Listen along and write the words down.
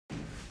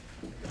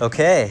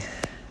Okay,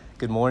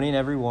 good morning,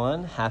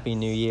 everyone. Happy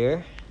New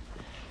Year.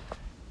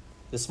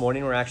 This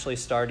morning, we're actually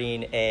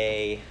starting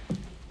a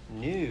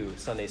new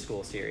Sunday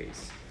school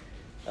series,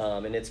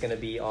 and it's going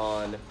to be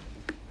on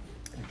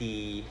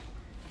the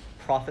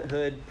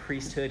prophethood,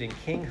 priesthood, and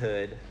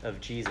kinghood of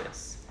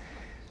Jesus.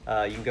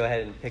 You can go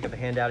ahead and pick up a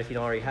handout if you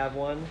don't already have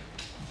one.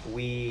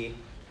 We're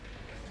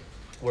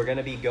going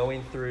to be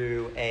going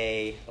through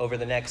over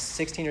the next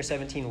 16 or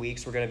 17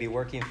 weeks, we're going to be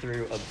working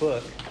through a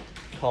book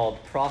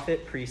called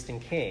Prophet, Priest,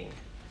 and King,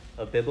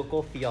 A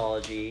Biblical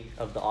Theology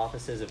of the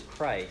Offices of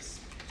Christ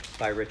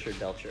by Richard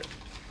Belcher.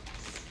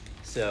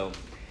 So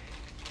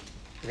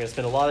we're going to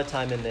spend a lot of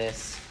time in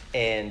this,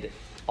 and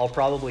I'll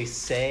probably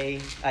say,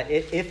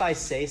 if I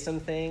say some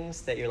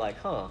things that you're like,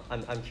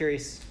 I'm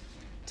curious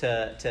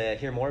to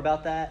hear more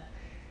about that,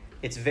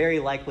 it's very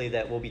likely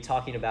that we'll be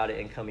talking about it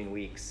in coming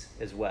weeks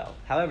as well.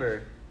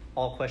 However,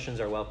 all questions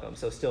are welcome,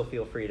 so still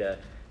feel free to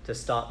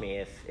stop me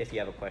if you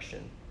have a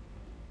question.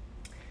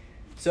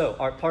 So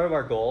part of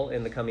our goal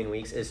in the coming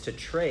weeks is to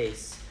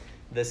trace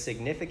the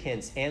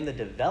significance and the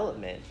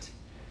development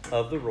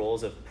of the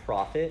roles of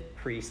prophet,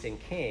 priest, and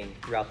king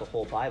throughout the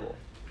whole Bible.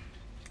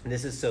 And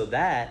this is so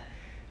that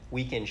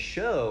we can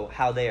show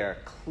how they are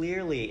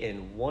clearly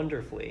and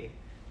wonderfully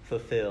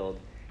fulfilled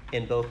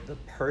in both the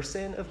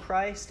person of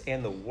Christ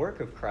and the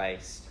work of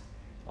Christ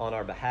on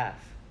our behalf.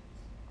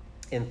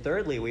 And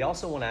thirdly, we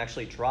also want to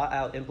actually draw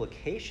out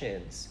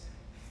implications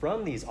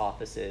from these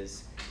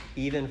offices,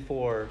 even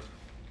for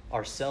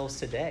ourselves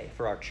today,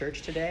 for our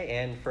church today,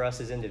 and for us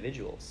as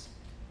individuals.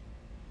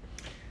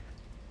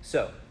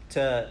 So,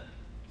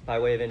 by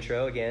way of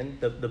intro again,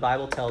 the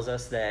Bible tells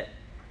us that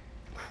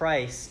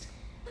Christ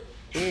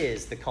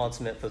is the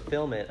consummate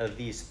fulfillment of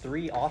these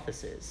three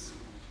offices.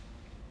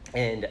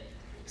 And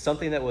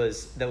something that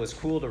was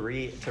cool to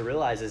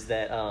realize is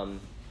that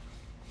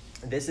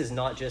this is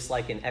not just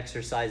like an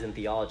exercise in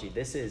theology.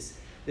 This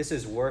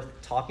is worth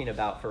talking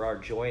about for our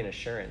joy and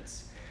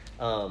assurance.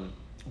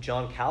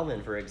 John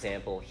Calvin, for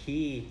example,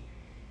 he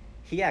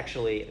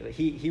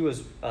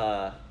was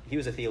a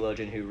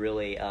theologian who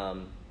really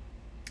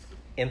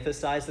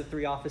emphasized the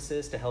three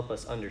offices to help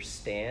us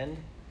understand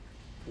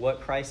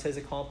what Christ has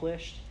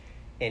accomplished.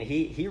 And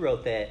he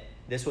wrote that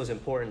this was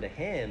important to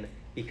him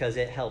because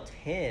it helped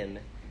him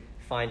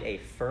find a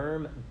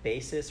firm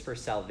basis for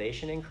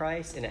salvation in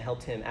Christ, and it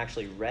helped him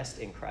actually rest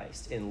in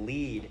Christ and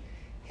lead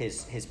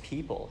his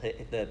people,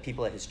 the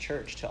people at his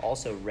church, to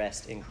also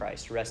rest in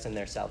Christ, rest in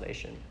their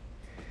salvation.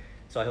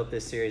 So I hope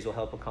this series will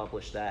help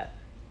accomplish that.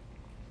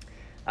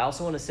 I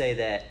also want to say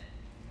that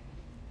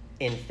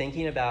in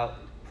thinking about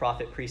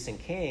prophet, priest, and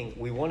king,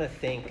 we want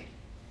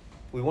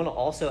to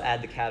also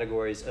add the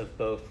categories of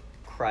both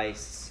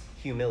Christ's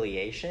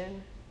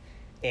humiliation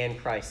and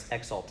Christ's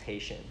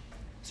exaltation.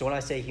 So when I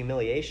say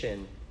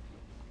humiliation,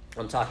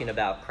 I'm talking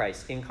about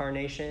Christ's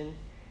incarnation,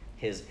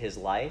 his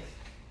life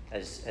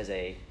as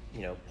a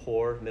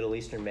poor Middle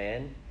Eastern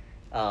man,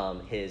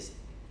 his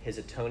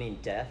atoning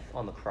death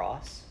on the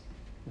cross,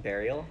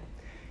 burial,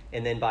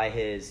 and then by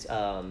his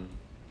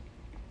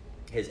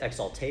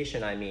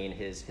exaltation, I mean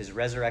his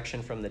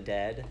resurrection from the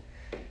dead,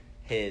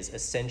 his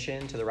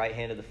ascension to the right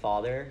hand of the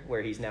Father,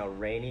 where he's now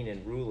reigning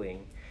and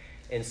ruling.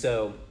 And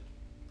so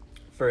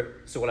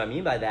what I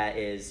mean by that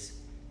is,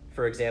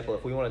 for example,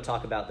 if we want to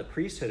talk about the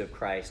priesthood of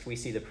Christ, we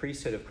see the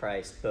priesthood of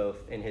Christ both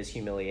in his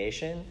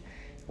humiliation,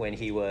 when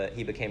he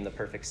became the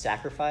perfect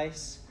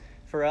sacrifice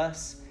for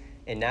us,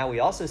 and now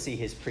we also see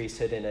his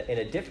priesthood in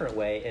a different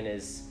way, in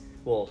his,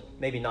 well,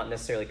 maybe not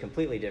necessarily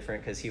completely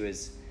different, because he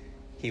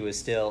was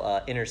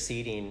still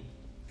interceding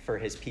for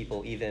his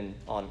people even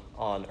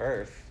on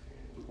earth,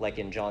 like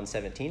in John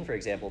 17, for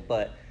example.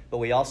 But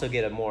we also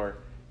get a more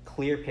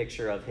clear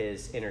picture of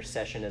his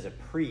intercession as a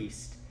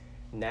priest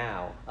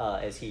now,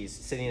 as he's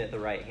sitting at the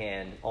right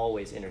hand,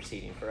 always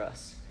interceding for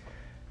us.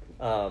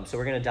 So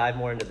we're going to dive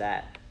more into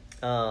that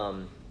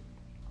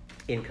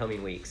in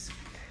coming weeks.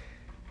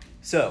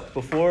 So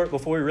before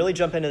we really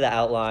jump into the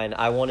outline,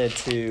 I wanted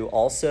to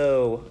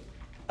also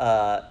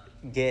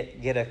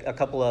get a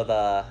couple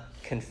of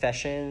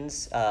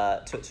confessions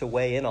to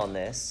weigh in on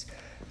this.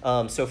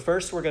 So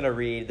first we're going to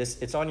read this.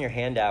 It's on your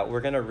handout.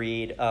 We're going to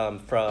read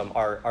from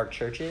our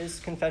church's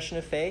confession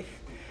of faith.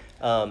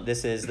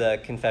 This is the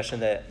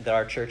confession that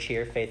our church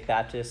here, Faith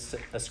Baptist,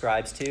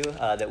 ascribes to,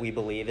 that we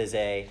believe is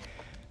a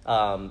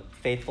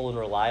faithful and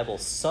reliable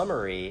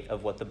summary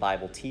of what the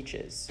Bible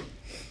teaches.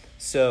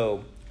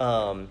 So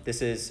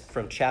this is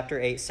from chapter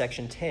 8,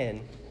 section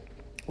 10.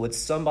 Would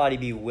somebody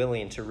be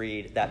willing to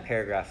read that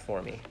paragraph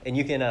for me? And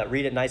you can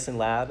read it nice and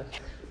loud,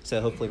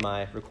 so hopefully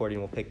my recording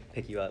will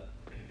pick you up.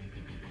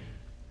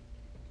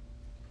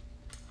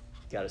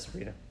 Got it,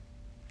 Sabrina.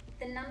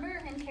 The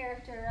number and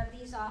character of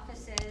these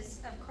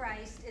offices of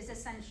Christ is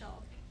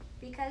essential.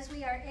 Because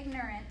we are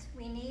ignorant,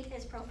 we need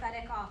his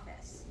prophetic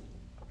office.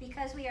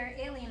 Because we are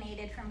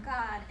alienated from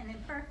God and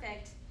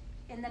imperfect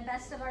in the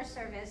best of our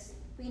service,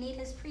 we need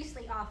his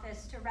priestly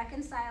office to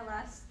reconcile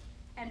us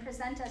and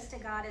present us to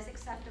God as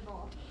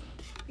acceptable.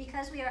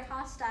 Because we are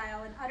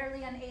hostile and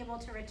utterly unable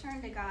to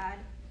return to God,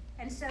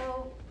 and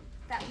so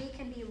that we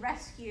can be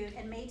rescued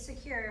and made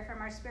secure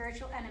from our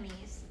spiritual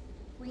enemies.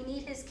 We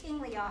need his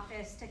kingly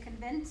office to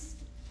convince,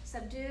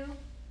 subdue,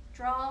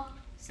 draw,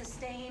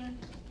 sustain,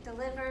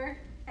 deliver,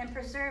 and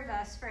preserve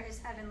us for his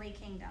heavenly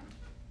kingdom.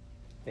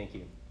 Thank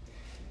you.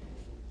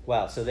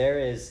 Wow, so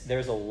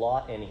there's a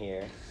lot in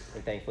here,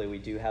 and thankfully we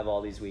do have all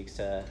these weeks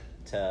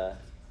to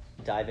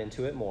dive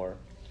into it more.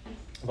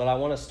 But I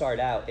want to start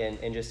out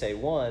and just say,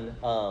 one,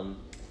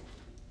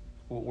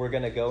 we're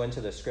going to go into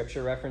the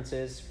scripture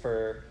references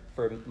for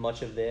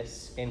much of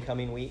this in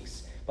coming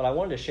weeks, but I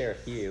wanted to share a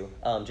few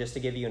just to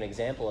give you an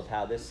example of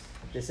how this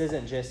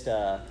isn't just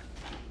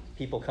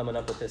people coming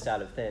up with this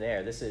out of thin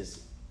air. This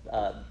is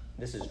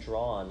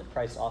drawn,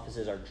 Christ's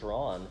offices are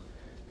drawn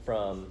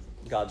from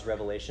God's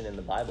revelation in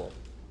the Bible.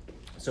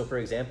 So for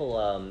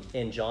example,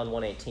 in John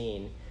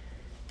 1:18,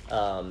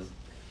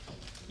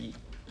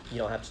 you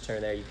don't have to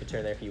turn there, you could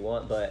turn there if you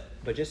want, but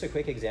just a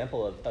quick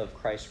example of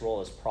Christ's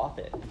role as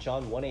prophet.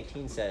 John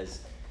 1:18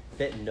 says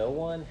that no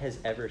one has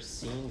ever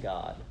seen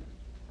God.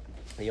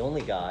 The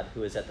only God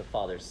who is at the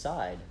Father's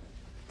side,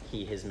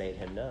 he has made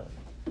him known.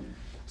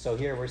 So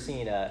here we're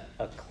seeing a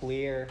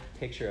clear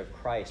picture of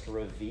Christ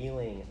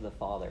revealing the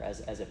Father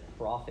as a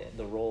prophet,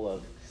 the role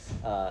of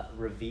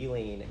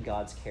revealing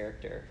God's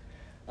character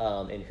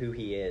and who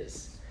he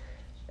is.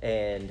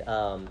 And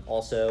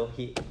also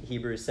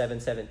Hebrews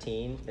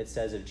 7:17, it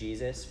says of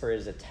Jesus, "For it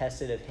is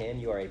attested of him,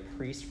 you are a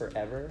priest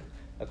forever,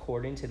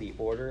 according to the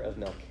order of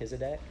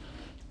Melchizedek."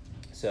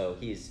 So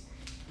he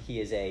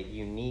is a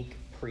unique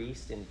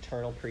priest,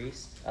 eternal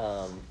priest.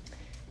 And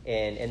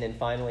then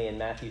finally in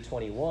Matthew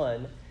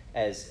 21,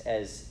 as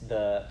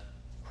the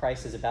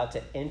Christ is about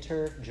to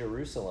enter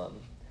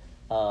Jerusalem,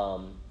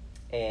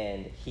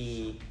 and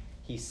he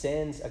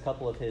sends a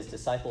couple of his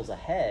disciples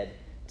ahead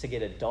to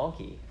get a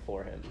donkey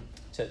for him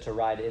to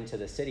ride into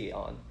the city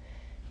on.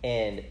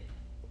 And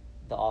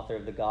the author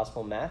of the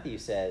Gospel, Matthew,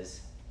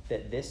 says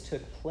that this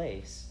took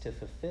place to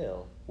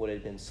fulfill what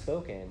had been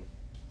spoken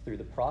through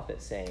the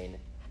prophet, saying,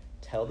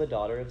 "Tell the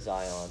daughter of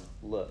Zion,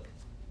 look,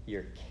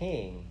 your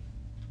king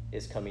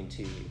is coming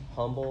to you,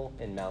 humble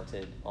and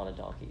mounted on a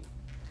donkey."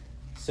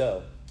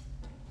 So,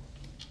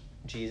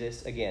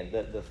 Jesus, again,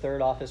 the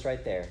third office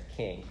right there,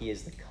 king. He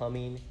is the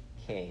coming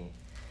king.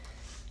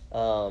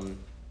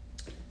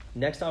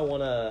 Next, I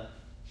want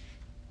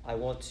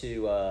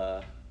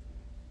to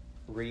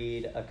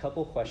read a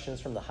couple questions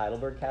from the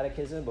Heidelberg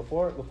Catechism.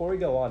 Before we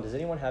go on, does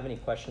anyone have any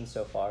questions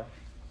so far?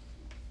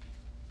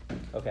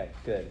 Okay,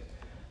 good.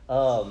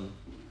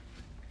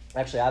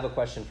 Actually, I have a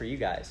question for you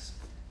guys.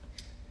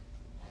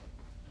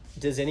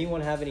 Does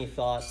anyone have any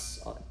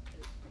thoughts?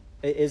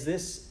 Is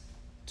this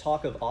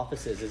talk of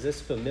offices, is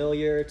this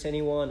familiar to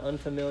anyone,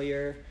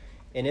 unfamiliar?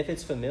 And if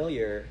it's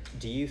familiar,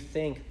 do you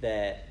feel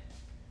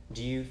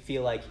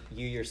like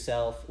you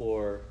yourself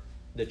or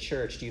the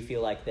church, do you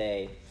feel like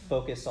they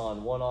focus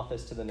on one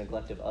office to the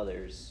neglect of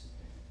others?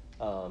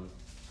 Or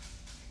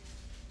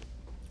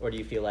do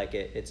you feel like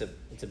it's a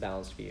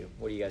balanced view?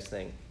 What do you guys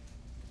think?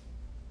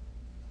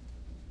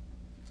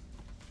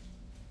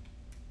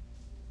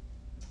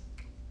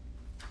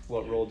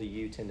 What role do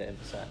you tend to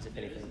emphasize, if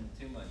anything? There isn't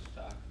too much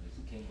talk of this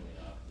kingly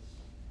office.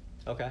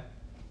 Okay.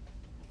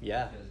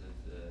 Yeah. Because of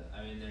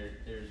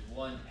there's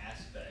one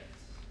aspect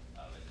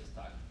of it that's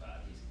talked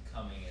about. He's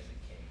coming as a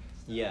king and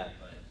stuff. Yeah.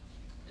 But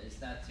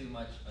it's not too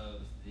much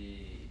of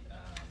the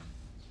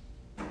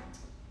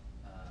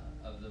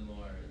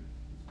more,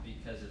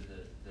 because of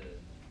the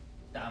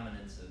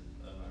dominance of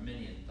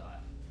Arminian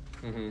thought.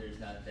 Mm-hmm. There's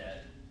not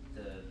that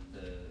the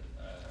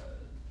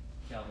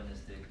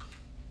Calvinistic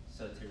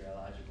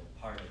soteriological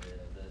part of it,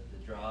 of the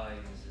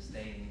drawing, the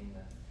sustaining,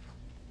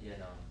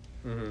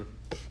 Mm-hmm.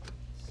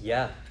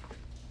 Yeah,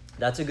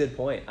 that's a good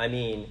point. I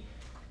mean,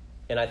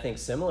 and I think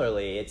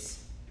similarly,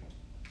 it's,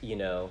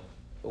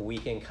 we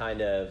can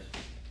kind of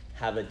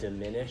have a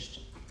diminished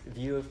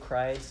view of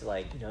Christ,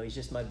 like, he's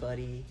just my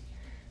buddy.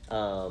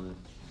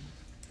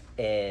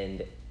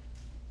 And,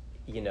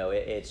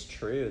 it's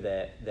true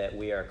that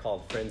we are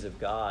called friends of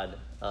God,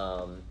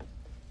 and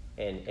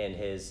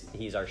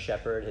he's our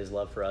shepherd. His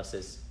love for us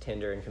is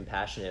tender and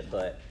compassionate,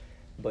 but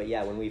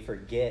yeah, when we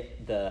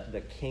forget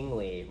the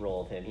kingly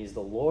role of him, he's the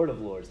Lord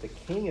of Lords, the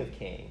King of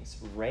Kings,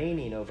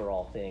 reigning over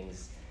all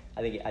things.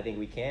 I think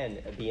we can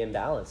be in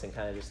balance and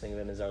kind of just think of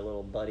him as our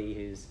little buddy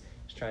who's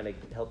just trying to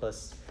help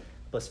us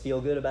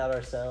feel good about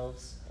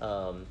ourselves.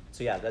 So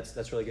yeah,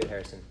 that's really good,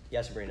 Harrison.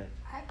 Yeah, Sabrina.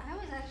 I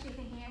was actually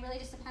thinking it really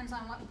just depends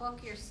on what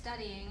book you're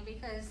studying,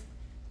 because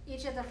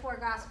each of the four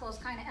Gospels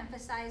kind of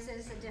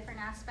emphasizes a different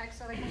aspect.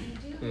 So like when you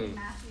do read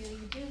Matthew,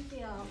 you do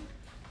feel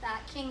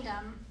that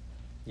kingdom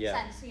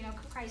sense,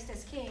 Christ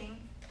as king.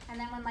 And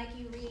then when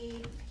you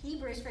read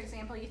Hebrews, for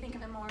example, you think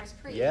of him more as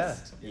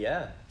priest.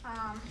 Yeah.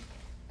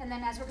 And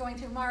then as we're going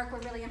through Mark, we're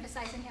really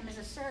emphasizing him as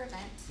a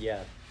servant.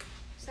 Yeah.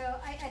 So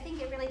I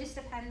think it really just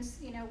depends,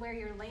 where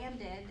you're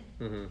landed.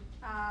 Mm-hmm.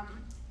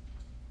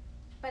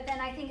 But then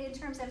I think in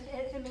terms of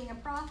him being a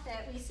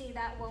prophet, we see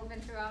that woven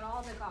throughout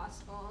all the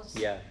Gospels.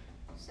 Yeah.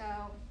 So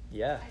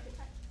yeah,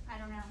 I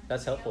don't know.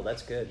 that's helpful.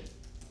 That's good.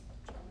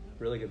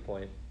 Really good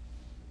point.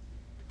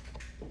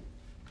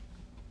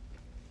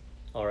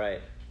 All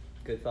right.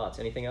 Good thoughts.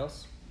 Anything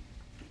else?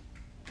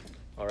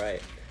 All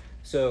right.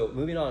 So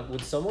moving on,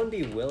 would someone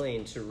be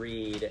willing to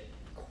read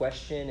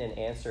question and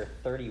answer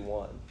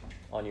 31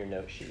 on your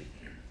note sheet?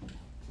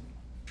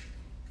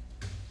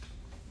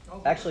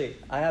 Actually,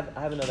 I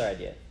have another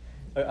idea.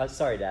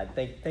 Sorry, Dad.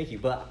 Thank you.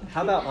 But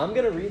how about I'm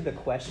going to read the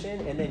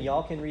question, and then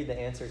y'all can read the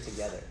answer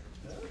together.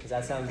 Does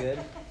that sound good?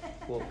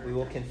 We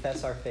will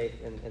confess our faith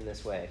in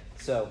this way.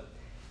 So,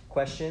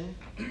 question,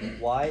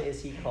 why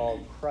is he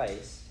called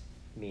Christ,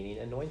 meaning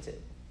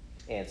anointed?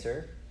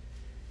 Answer,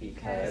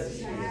 because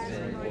he has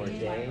been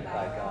ordained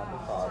by God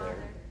the Father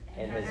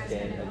and has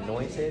been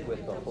anointed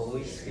with the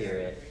Holy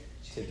Spirit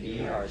to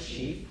be our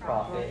chief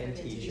prophet and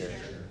teacher,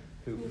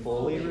 who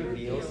fully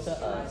reveals to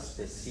us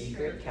the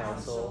secret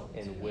counsel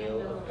and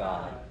will of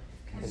God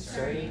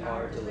concerning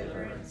our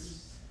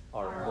deliverance,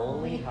 our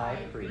only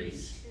high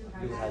priest,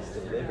 who has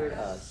delivered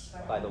us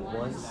by the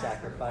one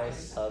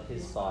sacrifice of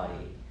his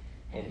body,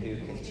 and who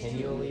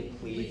continually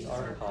pleads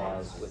our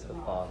cause with the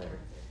Father,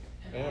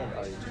 and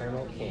our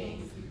eternal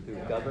King, who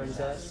governs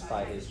us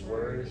by his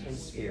word and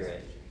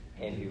spirit,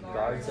 and who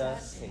guards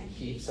us and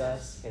keeps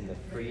us in the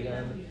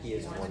freedom he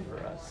has won for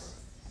us.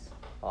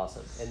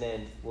 Awesome. And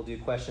then we'll do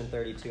question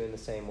 32 in the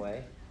same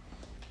way.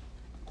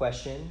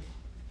 Question,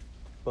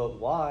 but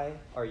why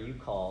are you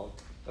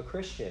called a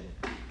Christian?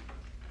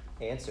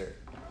 Answer,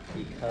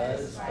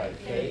 because by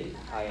faith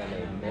I am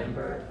a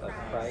member of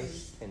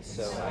Christ, and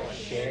so I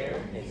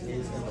share in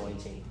his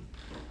anointing.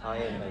 I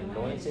am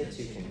anointed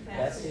to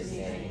confess his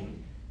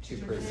name, to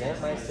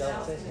present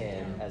myself to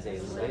him as a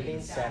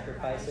living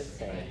sacrifice of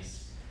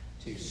thanks,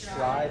 to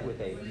strive with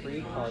a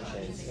free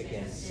conscience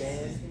against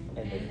sin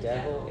and the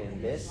devil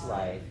in this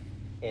life,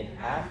 and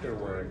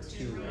afterward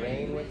to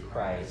reign with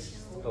Christ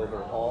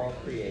over all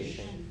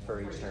creation for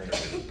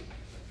eternity.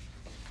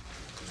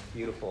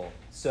 Beautiful.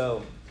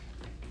 So,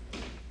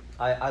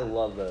 I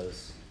love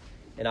those,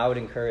 and I would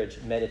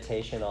encourage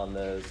meditation on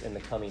those in the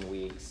coming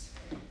weeks.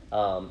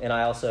 And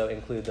I also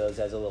include those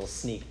as a little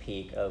sneak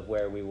peek of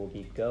where we will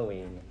be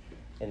going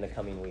in the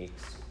coming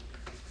weeks.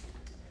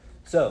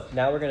 So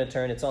now we're going to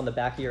turn, it's on the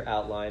back of your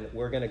outline.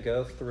 We're going to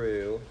go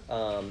through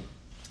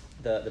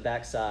the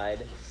back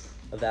side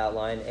of the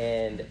outline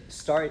and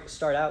start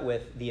out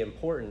with the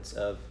importance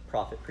of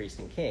prophet, priest,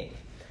 and king.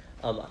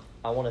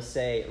 I want to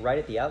say right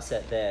at the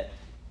outset that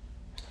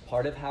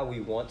part of how we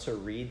want to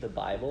read the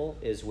Bible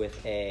is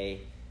with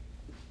a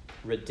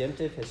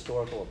redemptive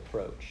historical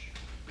approach.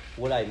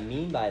 What I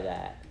mean by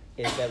that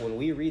is that when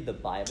we read the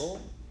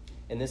Bible,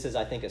 and this is,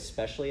 I think,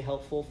 especially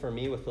helpful for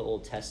me with the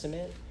Old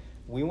Testament,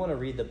 we want to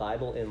read the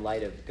Bible in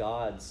light of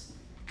God's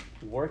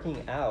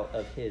working out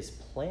of his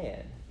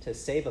plan to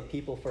save a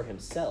people for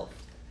himself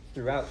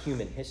throughout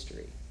human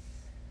history.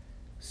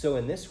 So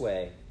in this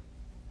way,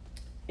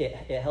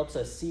 it helps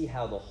us see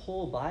how the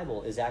whole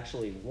Bible is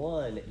actually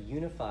one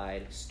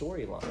unified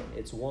storyline.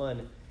 It's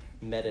one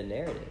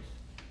meta-narrative.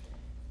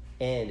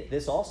 And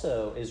this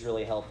also is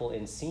really helpful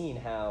in seeing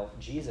how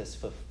Jesus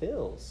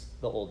fulfills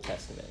the Old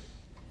Testament.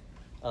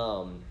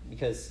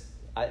 Because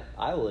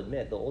I will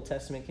admit, the Old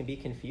Testament can be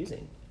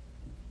confusing.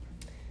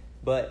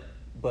 But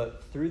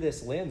through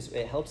this lens,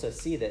 it helps us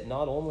see that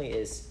not only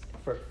is,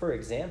 for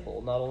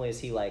example, not only is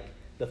he like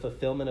the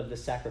fulfillment of the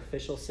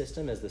sacrificial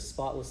system as the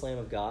spotless Lamb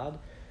of God,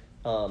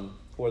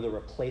 or the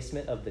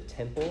replacement of the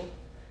temple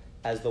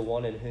as the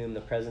one in whom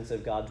the presence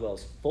of God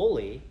dwells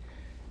fully,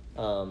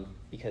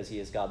 because he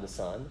is God the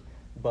Son,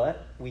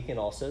 but we can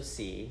also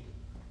see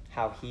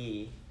how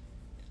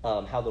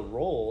how the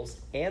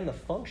roles and the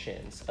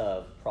functions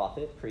of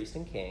prophet, priest,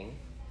 and king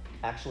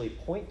actually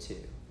point to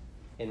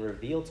and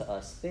reveal to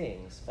us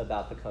things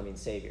about the coming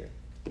Savior.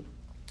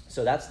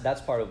 So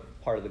that's part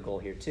of the goal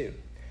here too.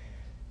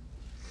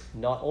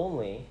 Not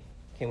only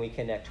can we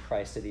connect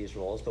Christ to these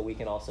roles, but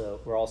we're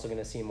also going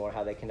to see more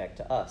how they connect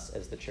to us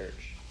as the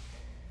church.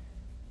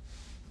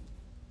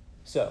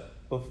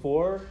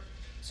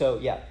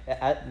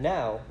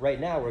 Right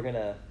now we're going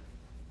to,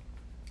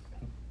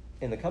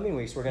 in the coming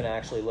weeks, we're going to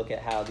actually look at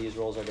how these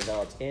roles are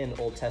developed in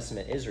Old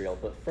Testament Israel.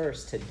 But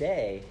first,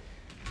 today,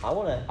 I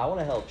want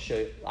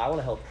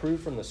to help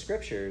prove from the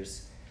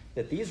scriptures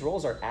that these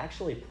roles are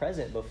actually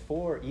present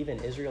before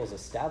even Israel's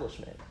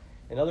establishment.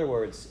 In other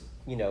words,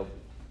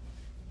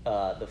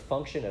 the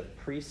function of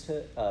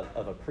priesthood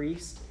of a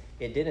priest,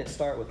 it didn't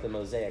start with the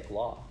Mosaic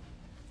law.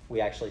 We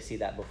actually see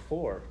that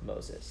before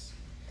Moses.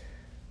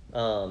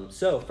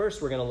 So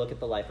first we're going to look at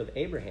the life of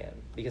Abraham,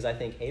 because I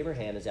think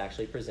Abraham is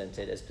actually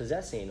presented as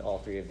possessing all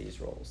three of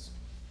these roles.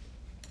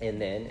 And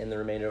then in the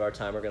remainder of our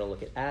time, we're going to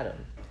look at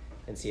Adam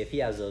and see if he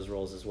has those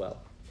roles as well.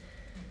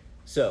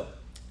 So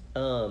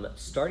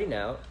starting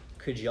out,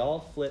 could y'all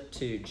flip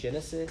to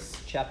Genesis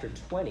chapter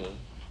 20,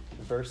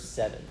 verse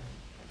 7?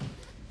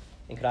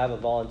 And could I have a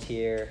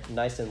volunteer,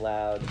 nice and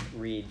loud,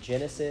 read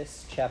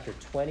Genesis chapter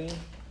 20,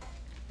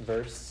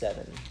 verse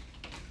 7?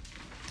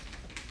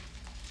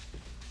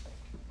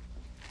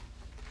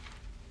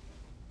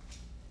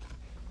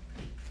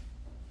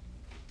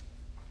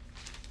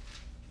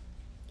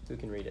 Who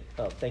can read it?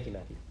 Oh, thank you,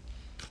 Matthew.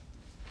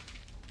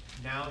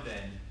 Now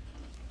then,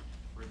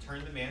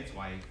 Return the man's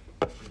wife,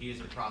 for he is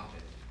a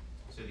prophet,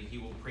 so that he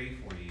will pray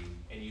for you,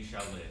 and you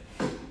shall live.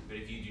 But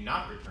if you do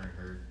not return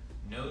her,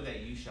 know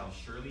that you shall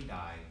surely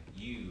die,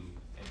 you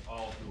and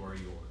all who are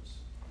yours.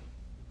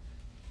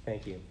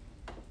 Thank you.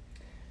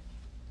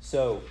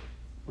 So,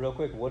 real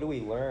quick, what do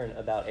we learn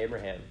about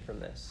Abraham from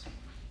this?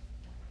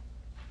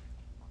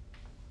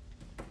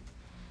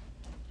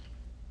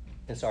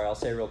 And sorry, I'll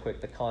say real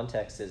quick, the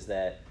context is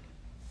that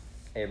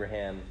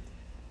Abraham,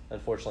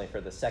 unfortunately for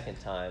the second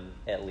time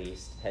at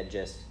least, had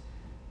just,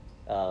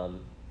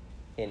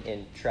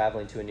 in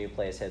traveling to a new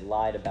place, had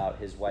lied about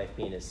his wife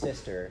being his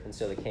sister, and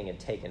so the king had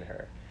taken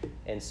her.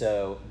 And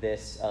so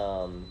this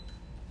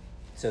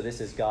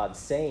is God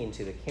saying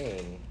to the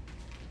king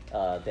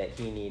that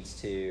he needs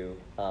to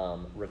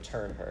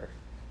return her,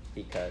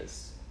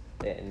 because,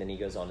 and then he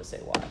goes on to say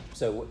why.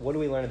 So what do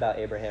we learn about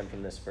Abraham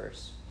from this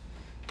verse?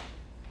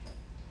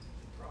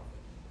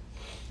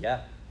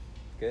 Yeah,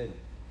 good.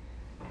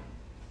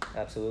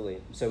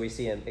 Absolutely. So we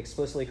see him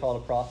explicitly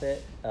called a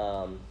prophet.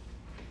 Andrew,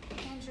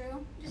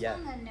 just Yeah.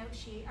 on the note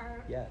sheet,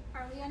 are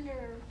we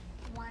under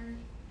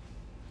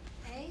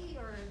 1A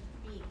or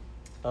B?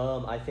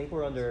 I think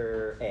we're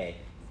under A.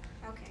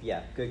 Okay.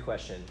 Yeah, good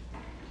question.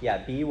 Yeah,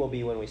 B will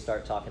be when we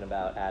start talking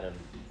about Adam.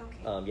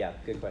 Okay. Yeah,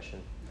 good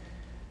question.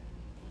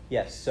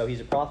 Yes, so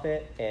he's a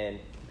prophet, and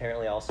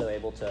apparently also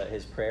able to,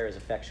 his prayer is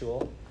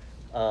effectual.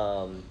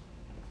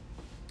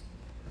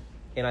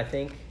 And I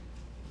think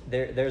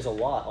there's a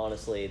lot,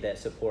 honestly, that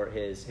support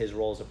his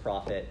role as a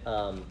prophet.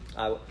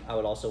 I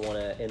would also want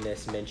to, in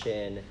this,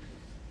 mention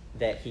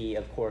that he,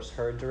 of course,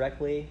 heard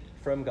directly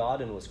from God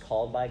and was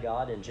called by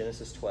God in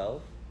Genesis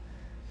 12.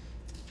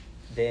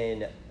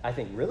 Then, I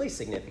think really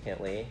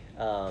significantly,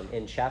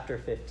 in chapter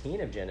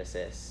 15 of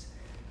Genesis,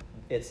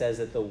 it says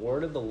that the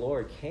word of the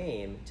Lord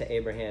came to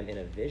Abraham in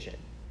a vision.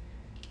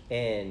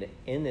 And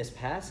in this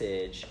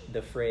passage,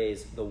 the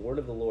phrase, the word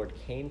of the Lord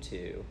came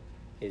to,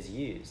 is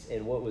used.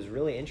 And what was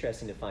really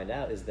interesting to find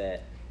out is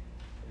that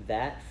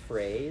that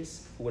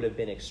phrase would have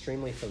been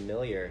extremely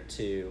familiar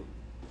to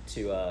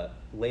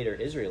later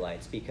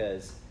Israelites,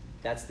 because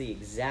that's the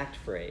exact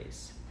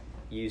phrase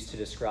used to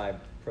describe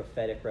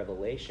prophetic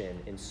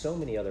revelation in so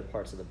many other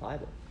parts of the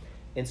Bible.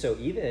 And so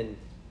even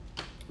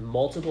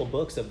multiple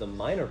books of the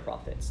minor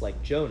prophets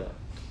like Jonah,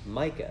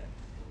 Micah,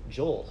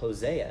 Joel,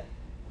 Hosea,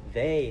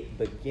 they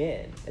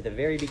begin, at the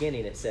very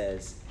beginning it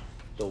says,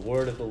 the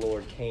word of the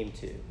Lord came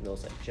to, and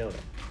those like Jonah.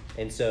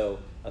 And so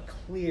a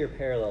clear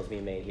parallel is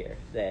being made here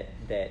that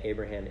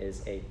Abraham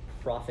is a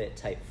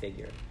prophet-type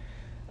figure.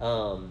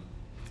 You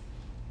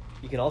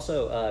can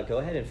also go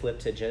ahead and flip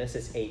to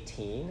Genesis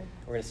 18.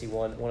 We're going to see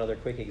one other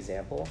quick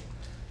example.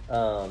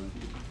 Let's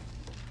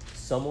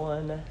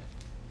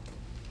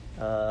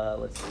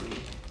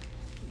see.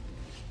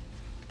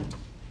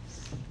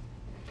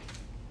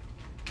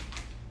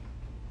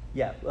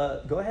 Yeah,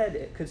 go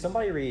ahead. Could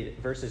somebody read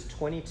verses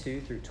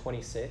 22 through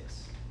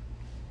 26?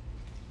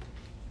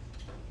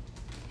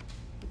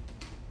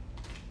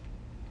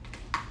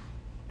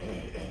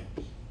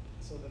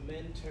 So the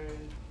men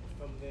turned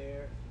from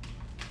there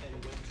and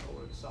went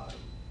toward Sodom,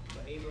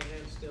 but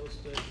Abraham still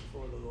stood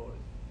before the Lord.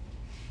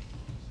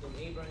 Then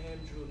Abraham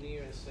drew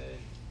near and said,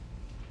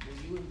 will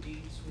you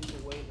indeed sweep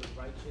away the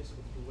righteous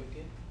with the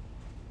wicked?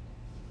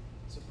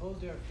 Suppose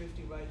there are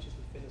 50 righteous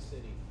within a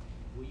city.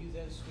 Will you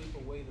then sweep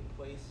away the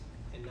place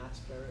and not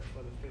spare it for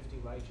the 50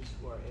 righteous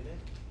who are in it?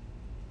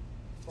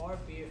 Far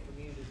be it from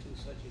you to do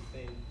such a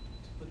thing,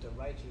 to put the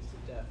righteous to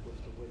death with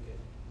the wicked,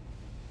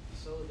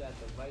 so that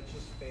the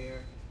righteous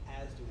fare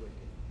as the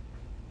wicked.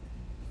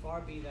 Far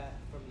be that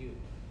from you.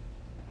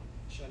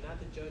 Shall not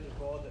the judge of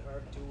all the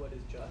earth do what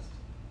is just?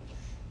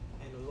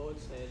 And the Lord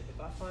said, if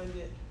I find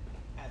it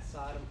at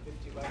Sodom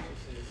 50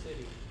 righteous in the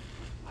city,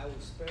 I will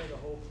spare the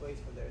whole place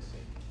for their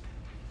sake.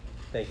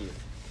 Thank you.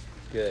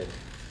 Good.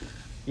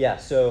 Yeah,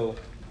 so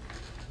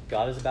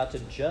God is about to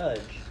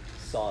judge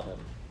Sodom.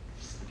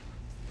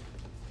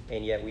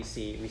 And yet we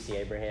see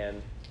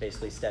Abraham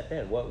basically step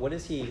in. What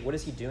is he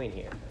doing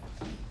here?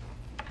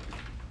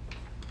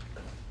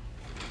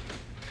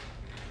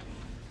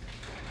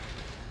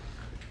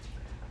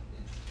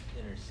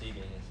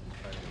 Interceding is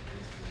part of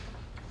his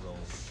role.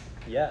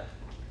 Yeah.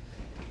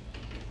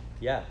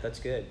 Yeah, that's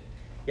good.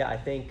 Yeah, I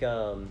think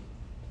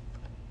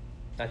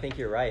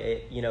you're right.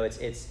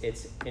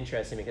 It's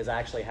interesting because I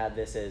actually had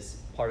this as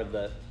part of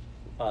the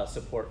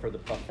support for the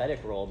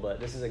prophetic role, but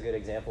this is a good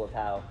example of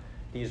how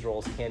these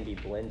roles can be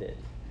blended.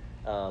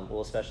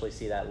 We'll especially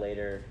see that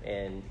later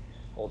in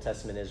Old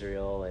Testament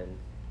Israel and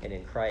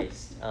in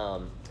Christ.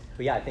 But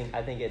yeah, I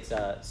think it's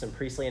some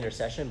priestly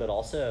intercession, but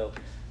also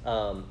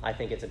I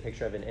think it's a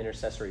picture of an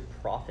intercessory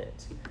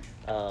prophet,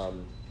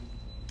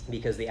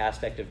 because the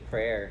aspect of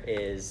prayer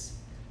is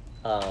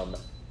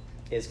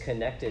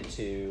connected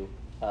to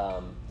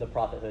the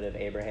prophethood of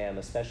Abraham,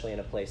 especially in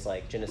a place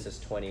like Genesis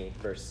 20,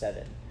 verse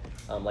 7.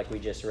 Like we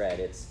just read,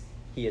 let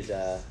me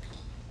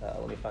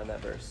find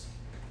that verse.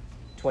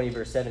 20,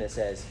 verse 7, it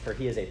says, for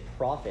he is a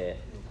prophet,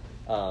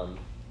 so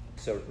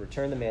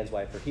return the man's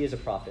wife, for he is a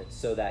prophet,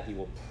 so that he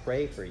will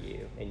pray for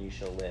you, and you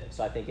shall live.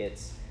 So I think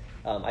it's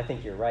I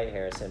think you're right,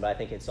 Harrison, but I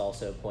think it's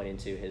also pointing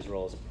to his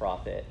role as a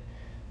prophet.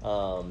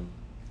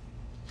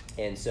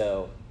 And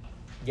so,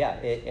 yeah,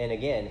 and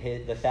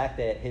again, the fact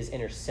that his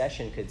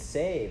intercession could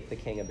save the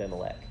king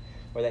Abimelech,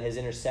 or that his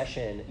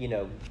intercession,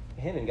 him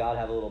and God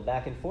have a little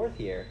back and forth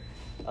here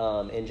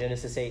in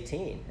Genesis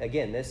 18.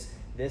 Again,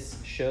 this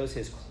shows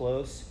his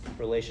close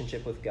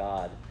relationship with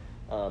God,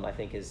 I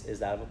think, is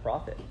that of a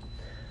prophet.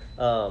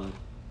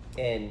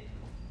 And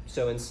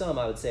so in sum,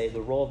 I would say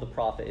the role of the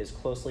prophet is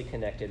closely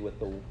connected with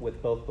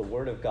both the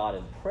word of God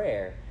and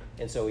prayer.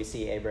 And so we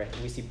see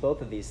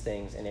both of these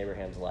things in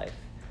Abraham's life.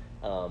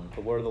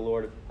 The word of the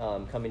Lord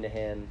coming to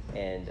him,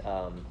 and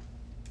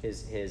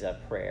his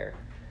prayer.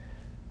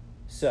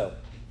 So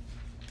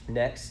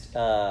next,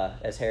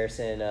 as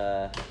Harrison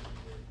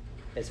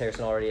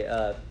already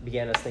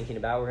began us thinking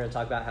about, we're going to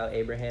talk about how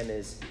Abraham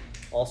is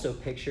also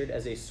pictured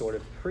as a sort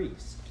of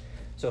priest.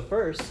 So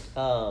first,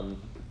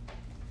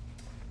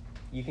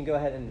 you can go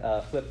ahead and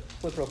flip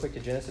real quick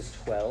to Genesis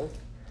 12.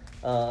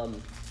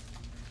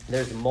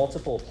 There's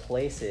multiple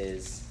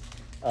places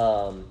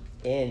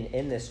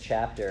in this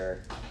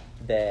chapter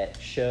that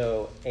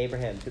show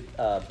Abraham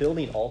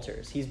building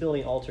altars. He's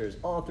building altars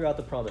all throughout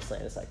the Promised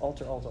Land. It's like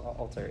altar, altar,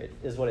 altar. It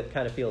is what it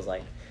kind of feels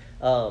like.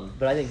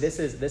 But I think this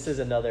is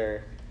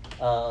another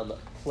a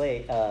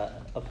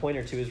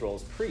pointer to his role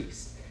as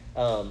priest,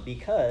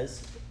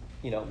 because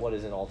what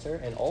is an altar?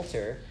 An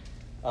altar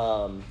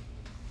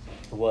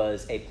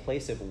was a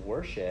place of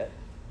worship.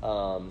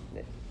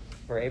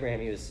 For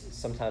Abraham, he was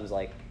sometimes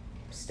like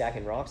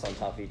stacking rocks on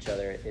top of each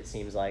other, it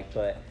seems like,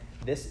 but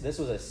this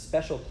was a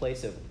special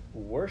place of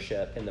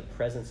worship in the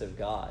presence of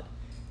God,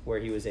 where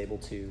he was able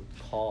to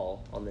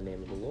call on the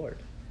name of the Lord.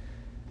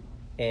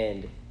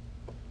 And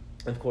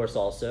of course,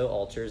 also,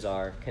 altars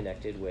are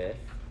connected with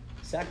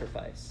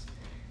sacrifice.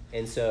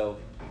 And so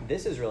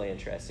this is really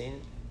interesting.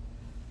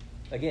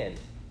 Again,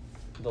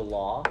 the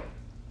law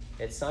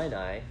at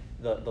Sinai,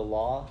 the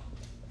law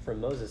from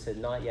Moses had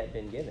not yet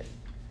been given.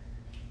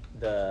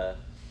 The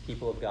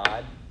people of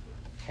God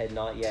had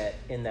not yet,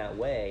 in that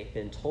way,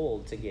 been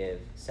told to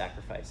give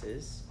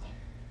sacrifices.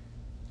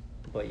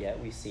 But yet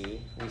we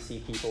see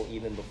people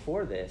even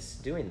before this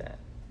doing that.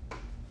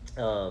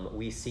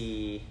 We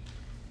see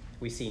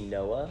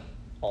Noah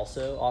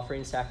also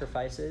offering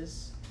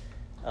sacrifices.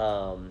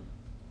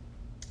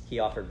 He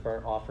offered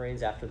burnt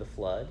offerings after the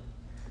flood.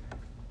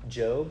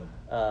 Job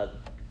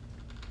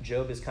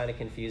is kind of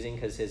confusing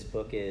because his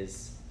book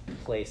is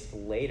placed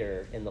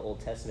later in the Old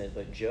Testament,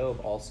 but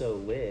Job also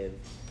lived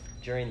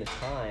during the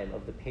time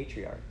of the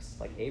patriarchs,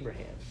 like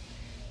Abraham.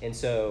 And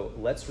so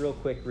let's real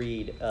quick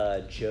read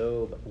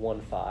Job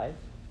 1:5,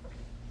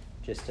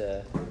 just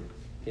to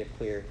get a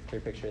clear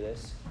picture of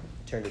this.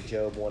 Turn to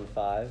Job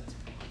 1:5.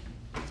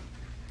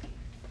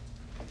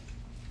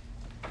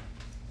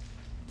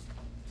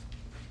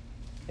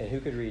 And who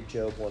could read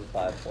Job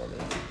 1:5 for me?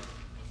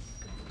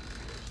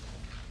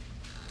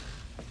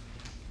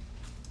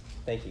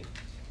 Thank you.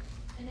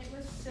 And it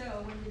was so,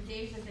 when the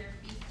days of their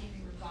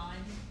feasting were gone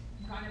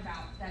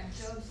about, that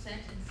Job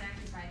sent and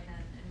sanctified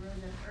them, and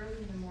rose up early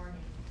in the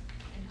morning,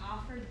 and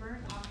offered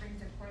burnt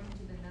offerings according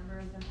to the number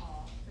of them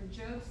all. For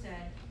Job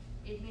said,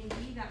 "It may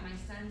be that my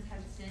sons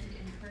have sinned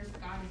and cursed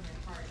God in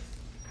their hearts."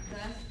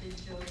 Thus did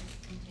Job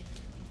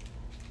continually.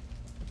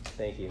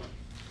 Thank you.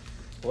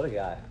 What a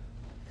guy.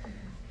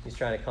 He's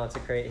trying to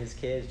consecrate his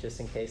kids just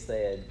in case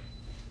they'd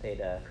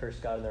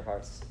cursed God in their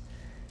hearts.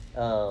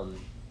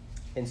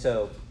 And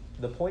so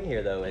the point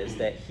here, though, is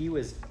that he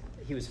was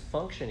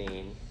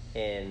functioning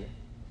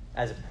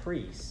as a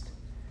priest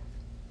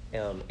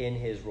in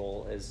his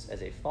role as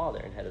a father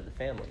and head of the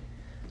family.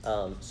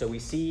 So we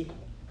see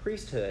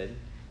priesthood,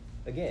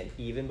 again,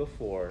 even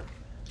before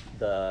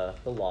the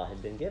law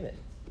had been given.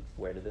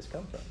 Where did this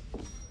come from?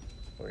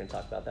 We're going to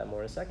talk about that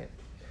more in a second.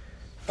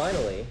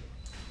 Finally,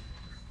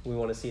 we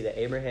want to see that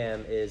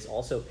Abraham is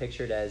also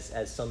pictured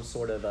as some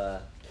sort of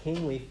a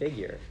kingly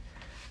figure.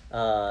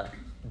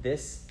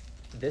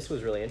 This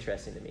was really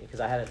interesting to me because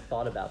I hadn't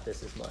thought about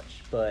this as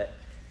much. But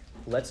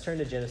let's turn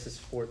to Genesis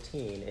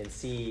 14 and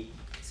see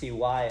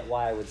why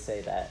I would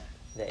say that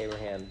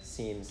Abraham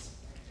seems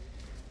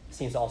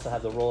to also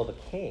have the role of a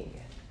king.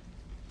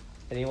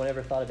 Anyone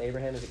ever thought of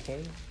Abraham as a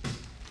king?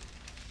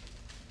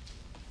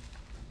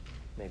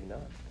 Maybe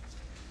not.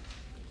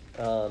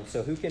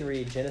 So who can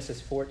read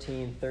Genesis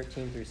 14,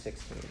 13 through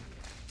 16?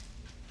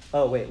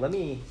 Oh, wait, let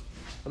me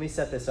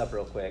set this up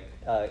real quick.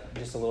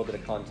 Just a little bit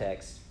of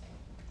context.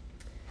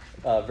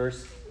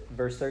 Verse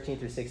 13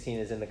 through 16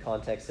 is in the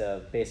context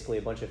of basically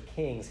a bunch of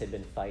kings had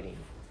been fighting.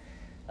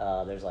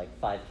 There's like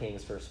 5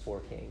 kings versus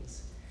 4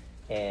 kings.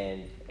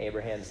 And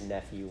Abraham's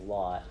nephew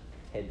Lot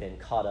had been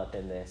caught up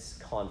in this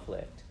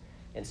conflict.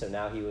 And so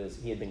now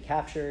he had been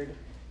captured,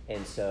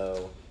 and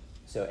so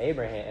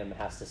Abraham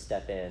has to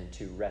step in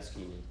to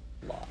rescue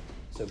Lot.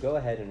 So go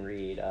ahead and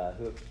read,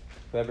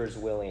 whoever's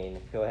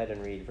willing, go ahead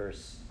and read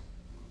verse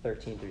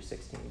 13 through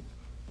 16.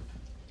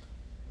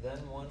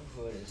 Then one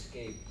who had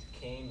escaped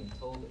came and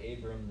told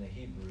Abram the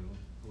Hebrew,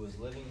 who was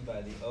living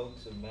by the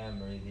oaks of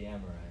Mamre the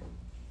Amorite,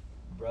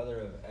 brother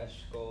of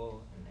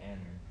Eshcol and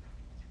Aner,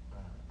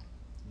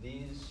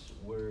 These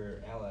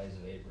were allies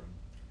of Abram.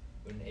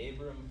 When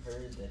Abram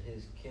heard that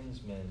his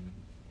kinsmen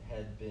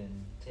had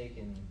been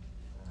taken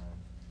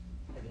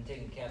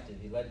captive,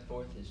 he led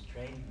forth his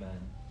trained men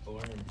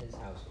born in his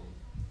household,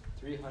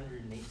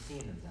 318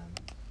 of them,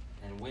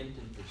 and went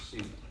in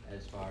pursuit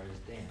as far as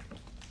Dan.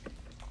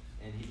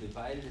 And he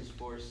divided his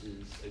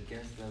forces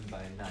against them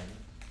by night,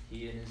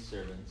 he and his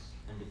servants,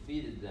 and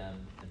defeated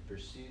them and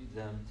pursued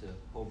them to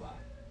Hobah,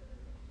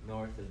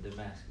 north of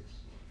Damascus.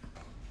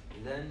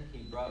 Then he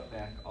brought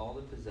back all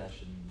the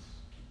possessions,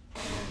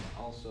 and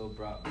also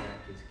brought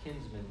back his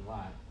kinsman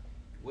Lot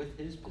with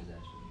his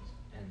possessions,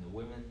 and the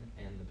women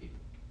and the people.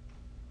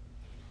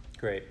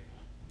 Great.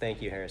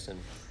 Thank you, Harrison.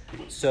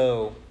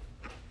 So,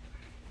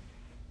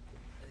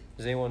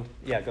 does anyone?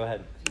 Yeah, go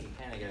ahead. I think you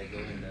kind of got to go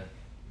into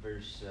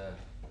verse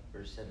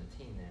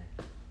 17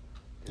 there.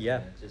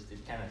 Yeah.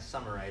 It kind of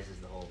summarizes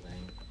the whole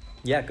thing.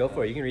 Yeah, go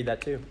for it. You can read that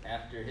too.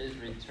 After his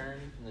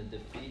return from the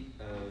defeat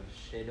of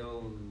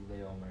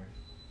Chedorlaomer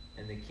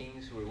and the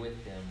kings who were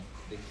with him,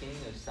 the king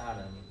of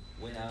Sodom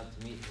went out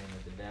to meet him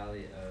at the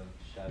valley of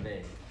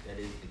Shaveh, that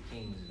is the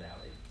king's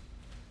valley.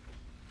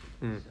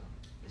 So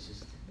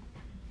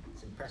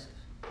it's impressive.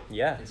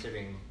 Yeah.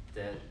 Considering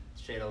that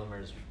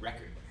Chedorlaomer's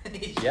record.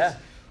 He Yeah. just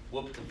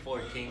whooped the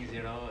 4 kings,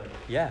 and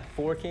Yeah,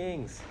 4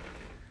 kings.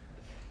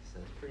 so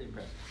it's pretty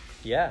impressive.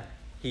 Yeah,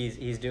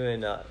 he's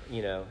doing.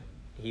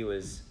 He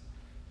was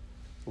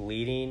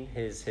leading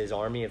his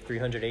army of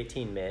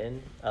 318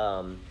 men.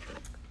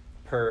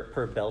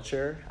 Per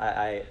Belcher,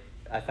 I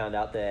found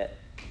out that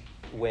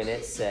when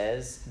it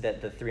says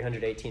that the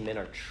 318 men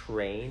are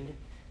trained,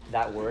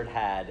 that word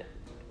had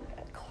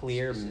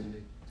clear.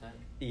 Specific time?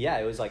 Yeah,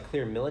 it was like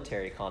clear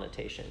military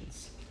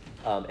connotations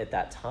at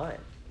that time.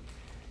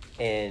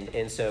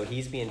 And so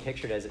he's being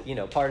pictured as,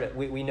 part of,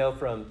 we know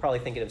from probably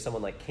thinking of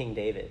someone like King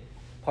David.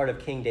 Part of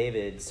King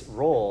David's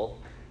role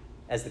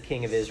as the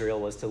king of Israel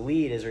was to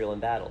lead Israel in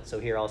battle. So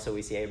here also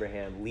we see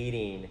Abraham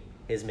leading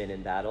his men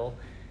in battle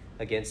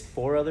against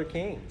 4 other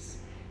kings.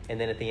 And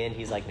then at the end,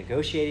 he's like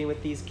negotiating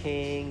with these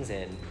kings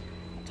and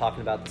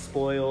talking about the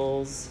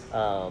spoils.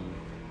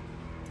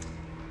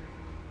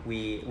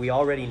 We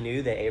already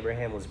knew that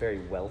Abraham was very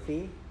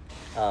wealthy.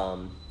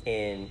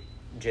 In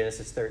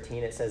Genesis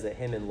 13, it says that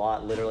him and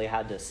Lot literally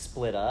had to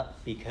split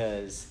up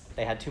because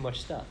they had too much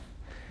stuff.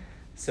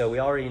 So we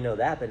already know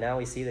that, but now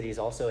we see that he's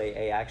also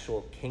a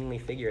actual kingly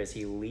figure as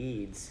he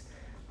leads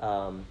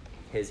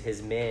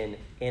his men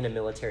in a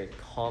military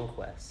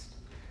conquest.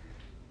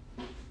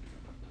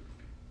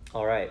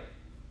 All right.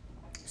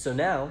 So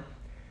now,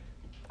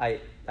 I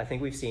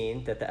think we've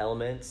seen that the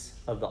elements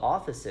of the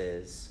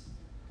offices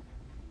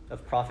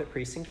of prophet,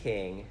 priest, and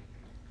king,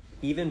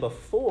 even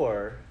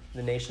before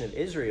the nation of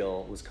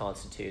Israel was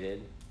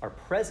constituted, are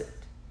present.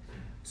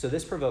 So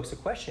this provokes a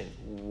question.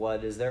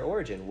 What is their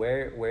origin?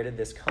 Where did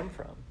this come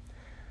from?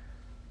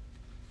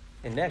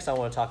 And next, I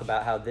want to talk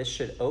about how this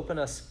should open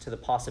us to the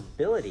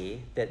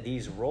possibility that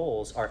these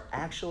roles are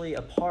actually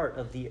a part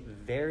of the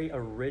very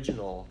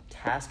original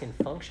task and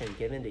function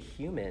given to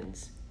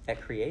humans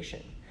at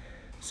creation.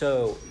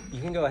 So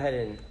you can go ahead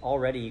and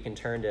already you can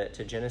turn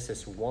to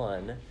Genesis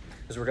 1,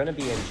 because we're going to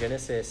be in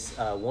Genesis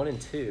 1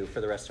 and 2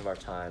 for the rest of our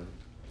time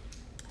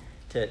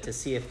to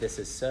see if this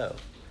is so.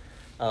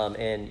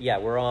 And yeah,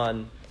 we're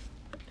on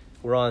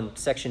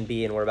section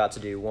B, and we're about to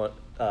do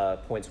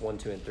points 1,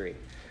 2, and 3.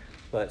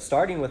 But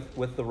starting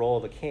with the role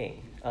of a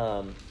king,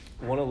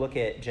 we want to look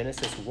at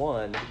Genesis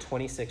 1,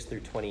 26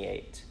 through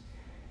 28.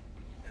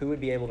 Who would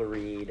be able to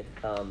read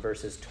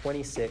verses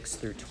 26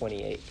 through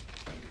 28?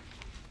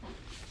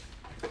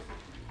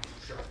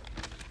 Sure.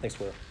 Thanks,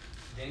 Will.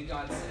 Then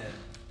God said,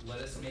 "Let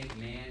us make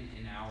man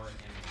in our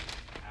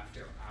image,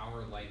 after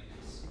our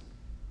likeness,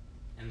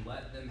 and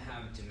let them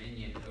have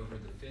dominion over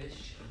the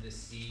fish of the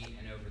sea,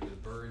 and over the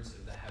birds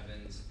of the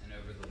heavens, and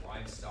over the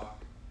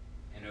livestock,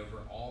 and over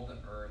all the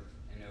earth,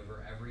 and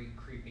over every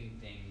creeping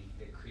thing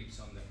that creeps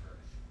on the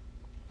earth."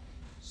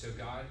 So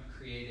God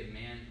created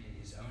man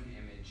in his own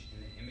image.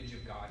 In the image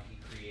of God he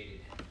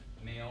created him.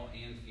 Male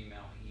and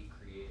female he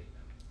created them.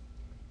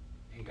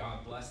 And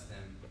God blessed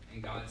them,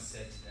 and God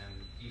said to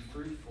them, "Be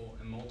fruitful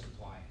and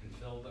multiply, and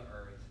fill the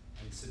earth,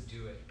 and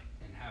subdue it,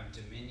 and have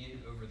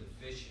dominion over the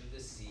fish of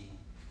the sea,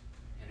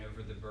 and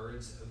over the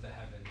birds of the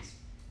heavens,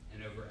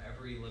 and over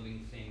every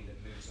living thing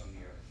that moves on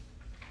the earth."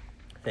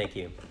 Thank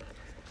you.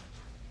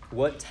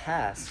 What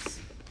tasks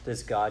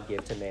does God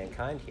give to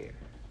mankind here?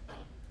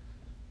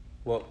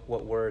 What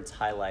words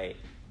highlight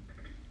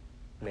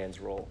man's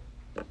role?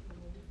 You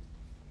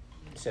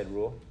said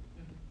rule?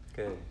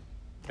 Good.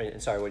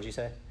 Sorry, what did you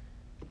say?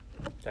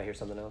 Did I hear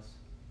something else?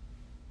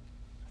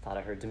 I thought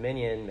I heard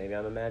dominion. Maybe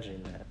I'm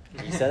imagining that.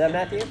 You said that,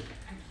 Matthew?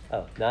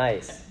 Oh,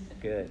 nice.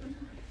 Good.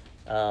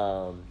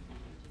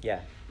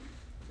 Yeah.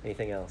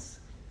 Anything else?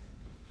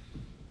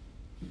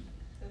 To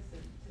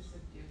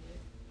subdue it.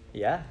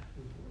 Yeah.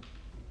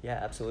 Yeah,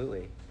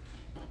 absolutely.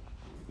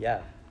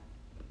 Yeah.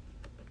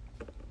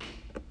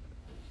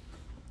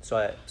 So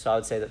I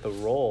would say that the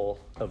role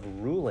of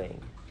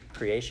ruling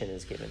creation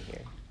is given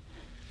here.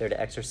 They're to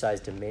exercise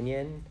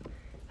dominion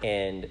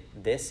And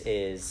these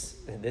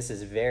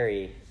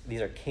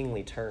are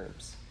kingly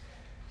terms.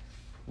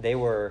 They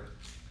were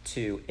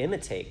to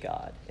imitate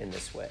God in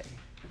this way.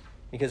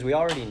 Because we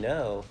already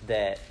know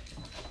that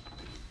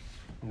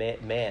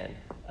mankind,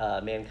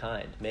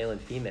 male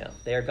and female,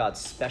 they are God's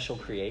special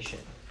creation.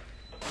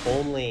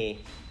 Only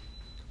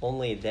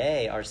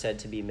they are said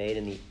to be made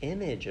in the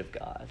image of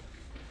God.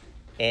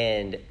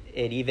 And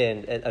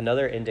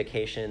another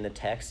indication in the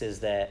text is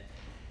that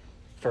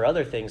for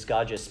other things,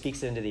 God just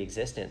speaks into the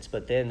existence.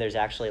 But then there's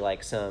actually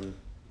like some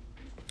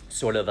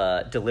sort of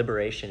a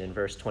deliberation in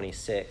verse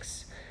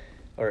 26.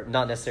 Or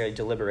not necessarily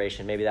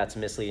deliberation, maybe that's a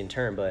misleading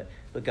term, but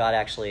God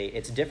actually,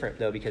 it's different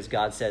though, because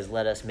God says,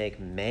 let us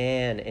make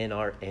man in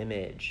our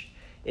image.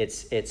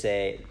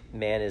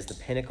 Man is the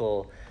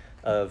pinnacle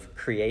of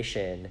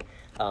creation,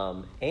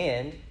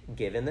 and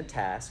given the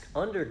task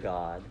under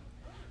God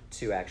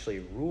to actually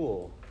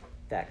rule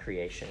that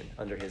creation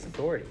under his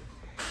authority.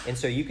 And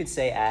so you could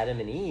say Adam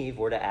and Eve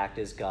were to act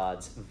as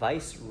God's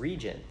vice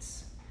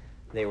regents.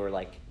 They were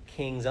like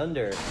kings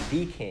under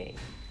the king.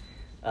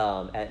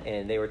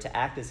 And they were to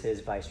act as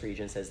his vice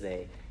regents as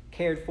they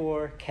cared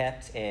for,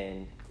 kept,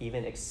 and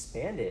even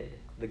expanded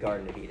the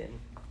Garden of Eden.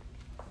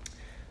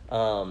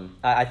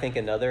 I think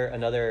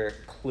another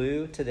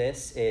clue to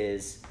this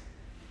is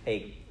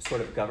a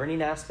sort of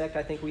governing aspect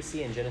I think we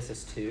see in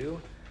Genesis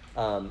 2.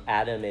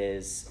 Adam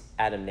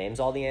names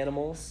all the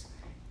animals.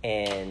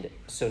 And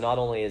so not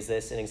only is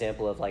this an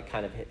example of like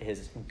kind of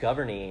his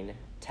governing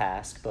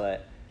task,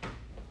 but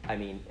I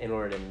mean, in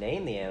order to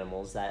name the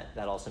animals, that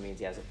also means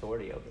he has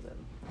authority over them.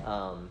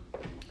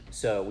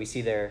 So we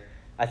see there,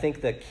 I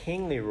think the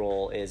kingly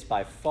role is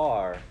by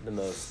far the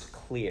most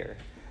clear.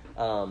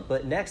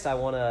 But next,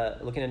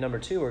 looking at number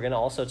 2, we're going to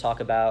also talk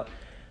about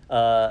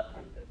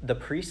the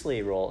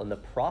priestly role and the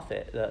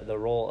prophet, the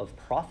role of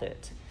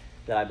prophet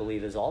that I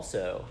believe is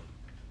also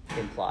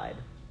implied.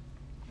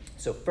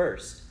 So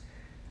first,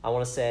 I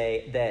want to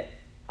say that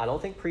I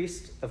don't think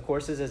priest, of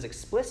course, is as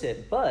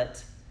explicit,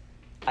 but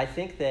I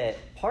think that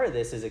part of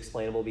this is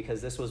explainable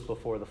because this was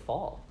before the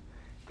fall.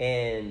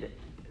 And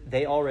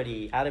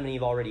Adam and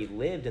Eve already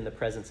lived in the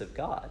presence of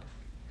God.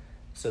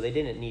 So they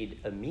didn't need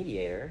a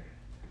mediator.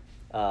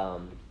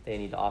 They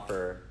need to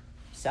offer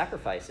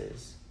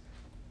sacrifices.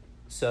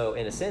 So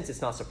in a sense,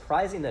 it's not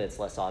surprising that it's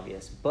less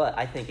obvious, but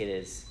I think it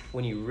is,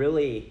 when you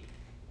really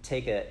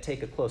take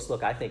a close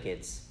look, I think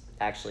it's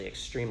actually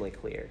extremely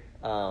clear.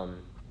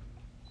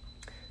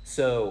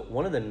 So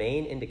one of the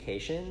main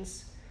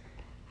indications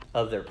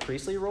of their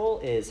priestly role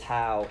is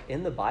how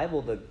in the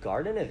Bible, the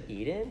Garden of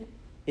Eden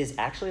is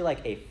actually like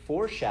a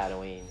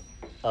foreshadowing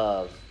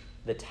of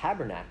the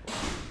tabernacle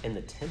and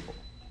the temple.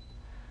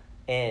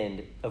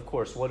 And of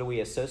course, what do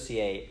we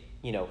associate,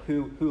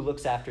 who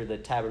looks after the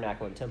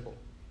tabernacle and temple?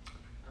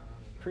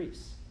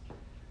 Priests.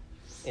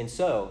 And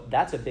so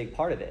that's a big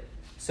part of it.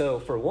 So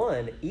for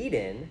one,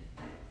 Eden,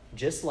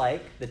 just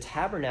like the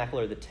tabernacle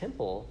or the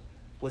temple,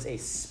 was a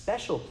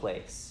special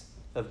place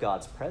of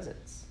God's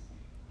presence.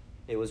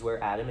 It was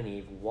where Adam and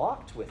Eve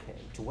walked with him,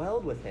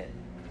 dwelled with him.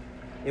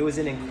 It was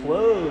an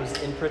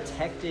enclosed and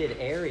protected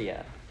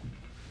area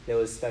that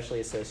was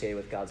specially associated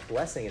with God's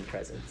blessing and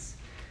presence.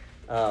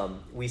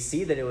 We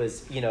see that it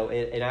was,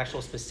 an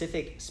actual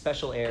specific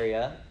special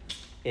area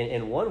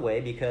in one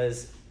way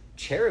because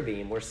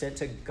cherubim were sent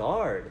to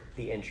guard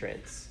the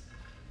entrance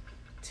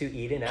to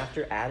Eden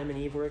after Adam and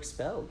Eve were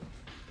expelled.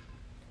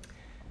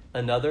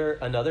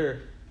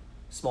 Another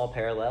small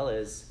parallel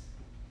is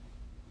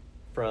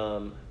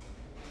from,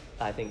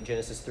 I think,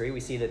 Genesis 3. We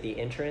see that the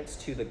entrance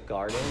to the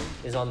garden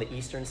is on the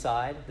eastern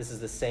side. This is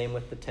the same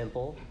with the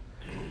temple.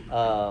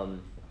 A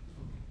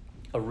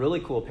really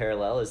cool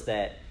parallel is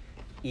that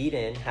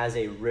Eden has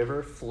a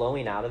river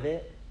flowing out of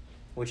it,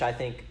 which I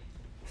think,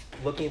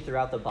 looking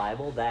throughout the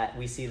Bible, that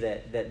we see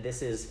that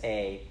this is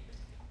a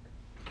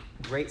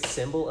great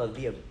symbol of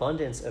the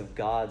abundance of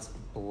God's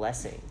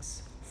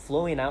blessings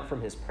flowing out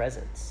from his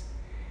presence.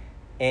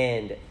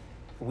 And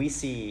we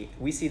see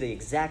the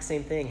exact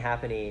same thing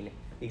happening,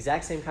 the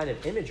exact same kind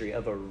of imagery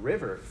of a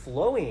river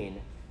flowing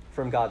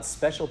from God's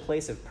special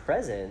place of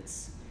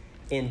presence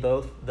in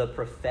both the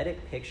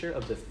prophetic picture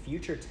of the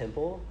future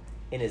temple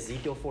in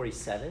Ezekiel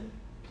 47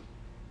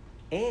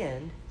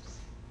 and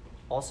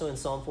also in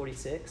Psalm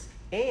 46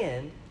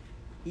 and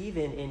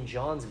even in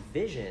John's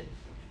vision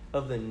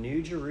of the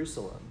New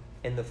Jerusalem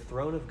and the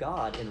throne of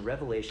God in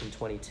Revelation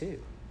 22.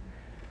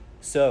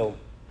 So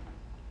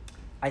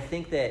I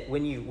think that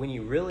when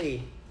you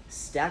really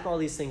stack all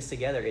these things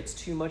together, it's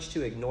too much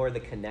to ignore the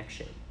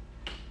connection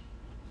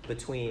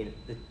between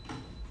the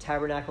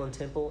tabernacle and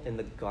temple and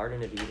the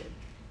Garden of Eden.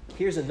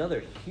 Here's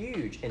another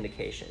huge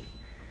indication.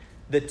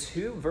 The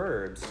two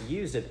verbs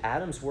used of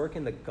Adam's work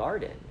in the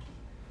garden,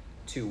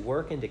 to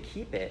work and to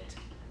keep it,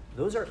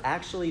 those are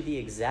actually the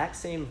exact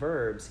same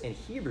verbs in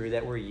Hebrew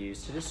that were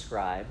used to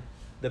describe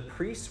the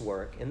priest's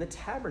work in the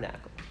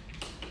tabernacle.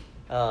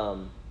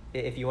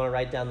 If you want to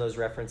write down those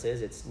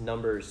references, it's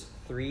Numbers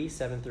 3,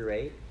 7 through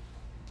 8,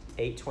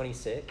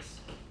 8:26,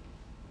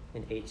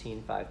 and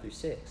 18:5 through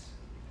 6.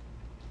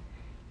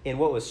 And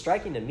what was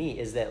striking to me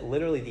is that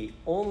literally the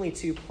only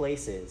two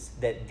places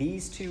that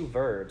these two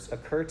verbs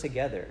occur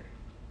together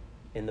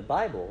in the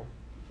Bible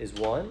is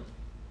one,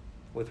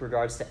 with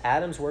regards to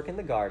Adam's work in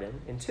the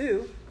garden, and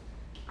two,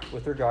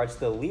 with regards to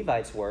the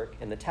Levites' work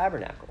in the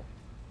tabernacle.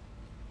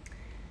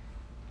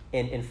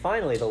 And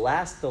finally, the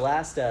last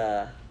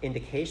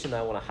indication that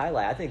I want to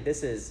highlight, I think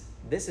this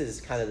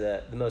is kind of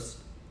the most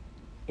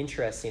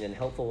interesting and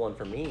helpful one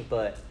for me,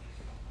 but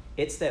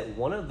it's that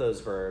one of those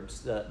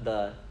verbs,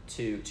 the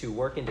to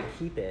work and to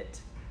keep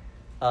it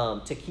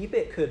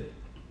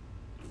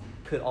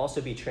could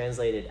also be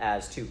translated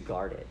as to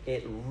guard it.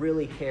 It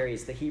really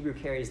the Hebrew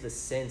carries the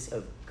sense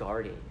of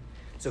guarding.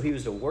 So he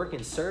was to work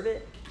and serve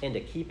it and to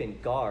keep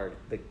and guard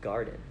the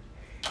garden.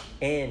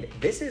 And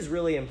this is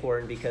really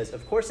important because,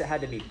 of course, it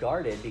had to be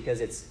guarded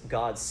because it's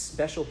God's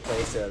special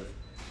place of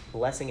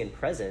blessing and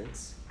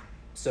presence,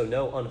 so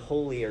no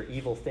unholy or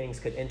evil things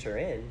could enter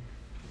in.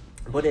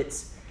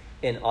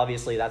 And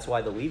obviously that's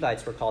why the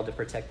Levites were called to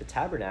protect the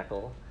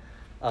tabernacle.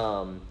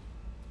 But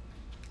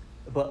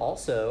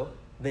also,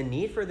 the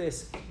need for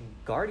this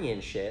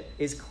guardianship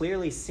is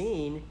clearly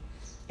seen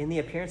in the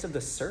appearance of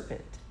the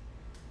serpent.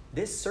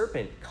 This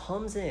serpent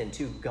comes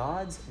into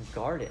God's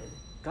garden,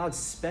 God's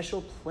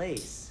special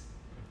place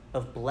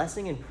of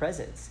blessing and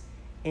presence,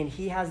 and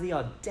he has the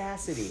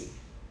audacity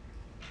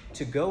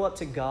to go up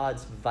to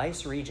God's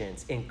vice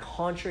regents and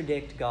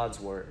contradict God's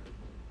word.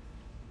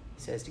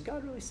 He says, did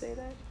God really say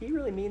that? Did he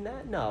really mean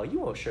that? No, you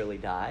won't surely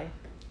die.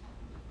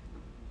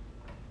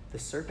 The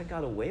serpent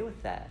got away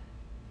with that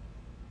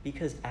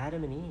because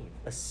Adam and Eve,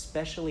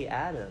 especially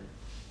Adam,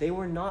 they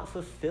were not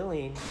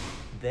fulfilling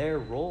their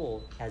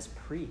role as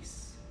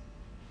priests.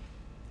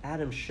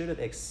 Adam should have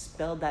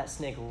expelled that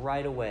snake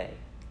right away.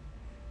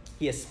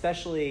 He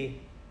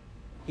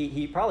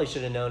probably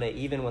should have known it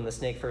even when the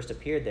snake first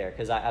appeared there,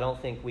 because I don't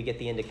think we get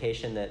the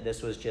indication that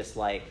this was just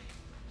like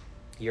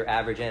your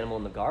average animal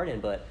in the garden,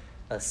 but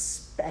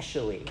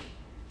especially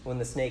when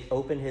the snake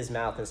opened his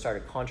mouth and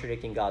started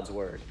contradicting God's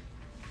word,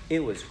 it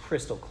was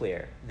crystal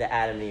clear that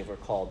Adam and Eve were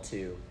called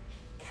to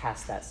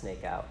cast that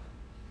snake out,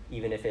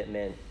 even if it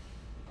meant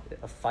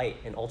a fight,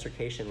 an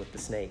altercation with the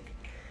snake.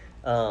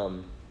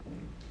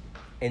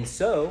 And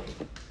so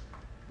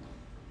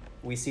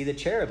we see the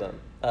cherubim,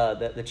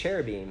 the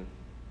cherubim.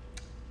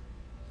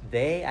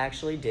 They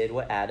actually did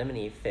what Adam and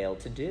Eve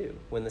failed to do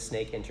when the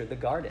snake entered the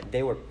garden.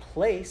 They were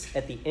placed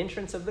at the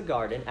entrance of the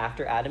garden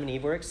after Adam and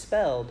Eve were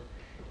expelled,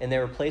 and they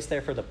were placed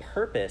there for the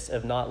purpose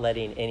of not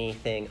letting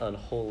anything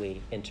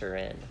unholy enter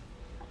in.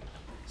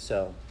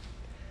 So,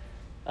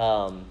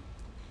 I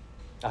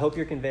hope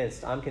you're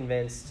convinced. I'm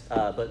convinced,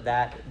 but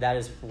that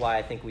is why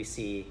I think we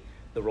see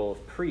the role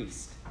of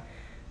priest.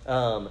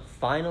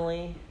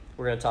 Finally,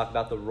 we're going to talk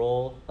about the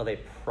role of a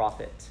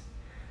prophet.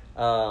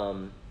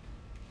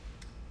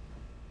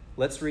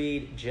 Let's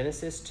read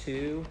Genesis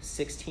 2,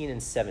 16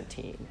 and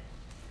 17.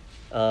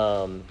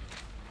 Who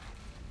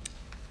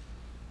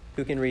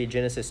can read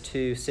Genesis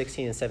 2,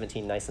 16 and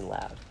 17 nice and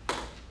loud?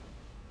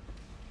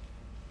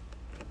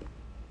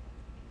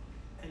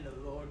 And the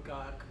Lord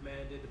God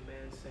commanded the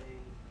man, saying,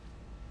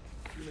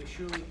 you may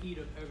surely eat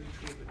of every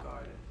tree of the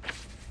garden,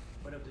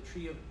 but of the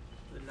tree of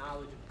the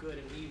knowledge of good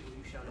and evil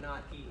you shall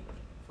not eat,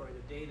 for in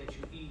the day that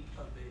you eat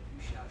of it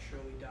you shall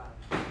surely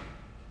die.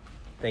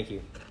 Thank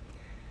you.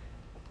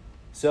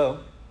 So,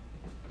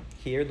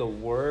 here the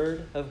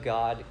word of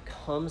God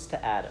comes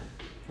to Adam,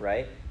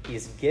 right?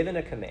 He's given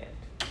a command.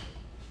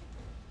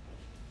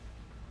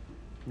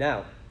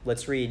 Now,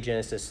 let's read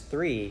Genesis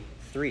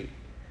 3:3.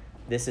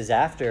 This is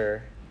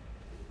after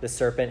the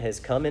serpent has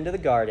come into the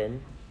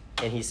garden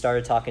and he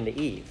started talking to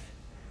Eve.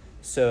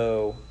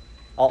 So,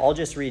 I'll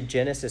just read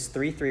Genesis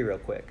 3:3 real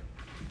quick.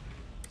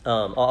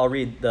 I'll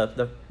read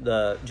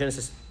the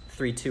Genesis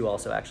 3:2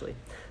 also, actually.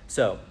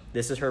 So,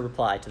 this is her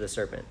reply to the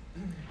serpent.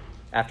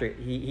 After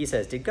he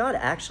says, did God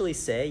actually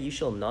say you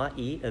shall not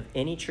eat of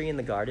any tree in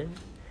the garden?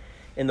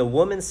 And the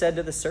woman said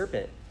to the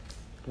serpent,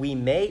 we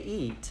may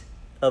eat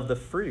of the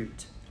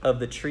fruit of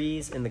the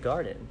trees in the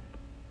garden.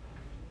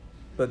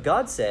 But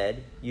God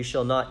said, you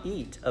shall not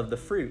eat of the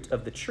fruit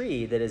of the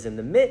tree that is in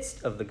the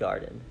midst of the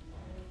garden,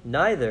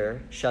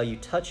 neither shall you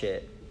touch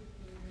it,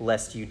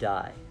 lest you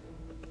die.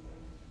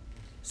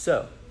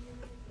 So,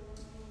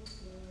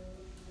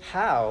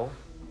 how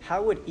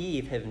would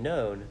Eve have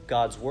known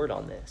God's word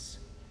on this?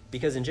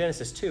 Because in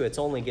Genesis 2, it's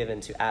only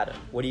given to Adam.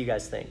 What do you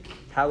guys think?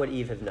 How would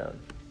Eve have known?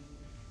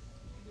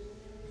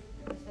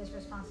 It was his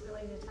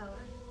responsibility to tell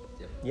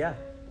her. Yeah,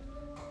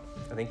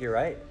 I think you're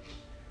right.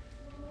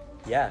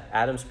 Yeah,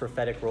 Adam's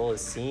prophetic role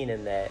is seen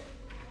in that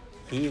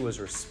he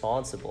was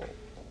responsible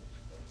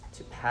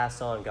to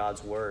pass on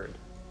God's word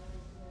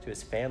to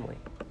his family.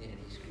 Yeah, and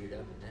he screwed up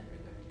in that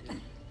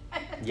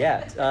regard too.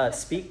 Yeah,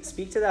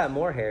 speak to that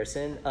more,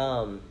 Harrison.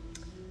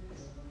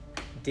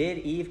 Did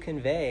Eve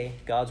convey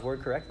God's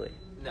word correctly?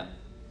 No.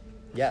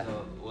 Yeah.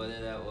 So whether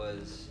that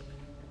was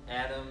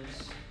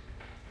Adam's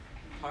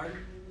part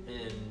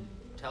in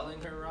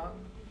telling her wrong,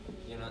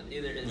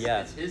 either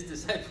it's his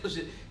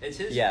discipleship, it's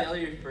his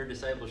failure for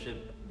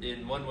discipleship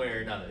in one way or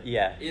another.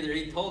 Yeah. Either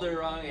he told her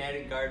wrong and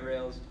added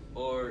guardrails,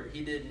 or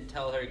he didn't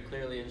tell her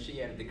clearly and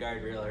she added the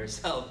guardrail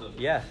herself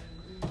Yeah.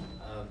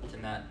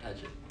 to not touch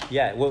it.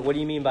 Yeah. What do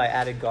you mean by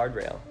added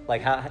guardrail?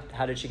 Like,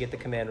 how did she get the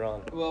command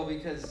wrong? Well,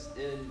 because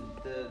in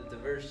the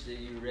verse that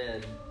you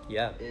read,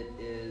 Yeah. it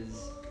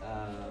is,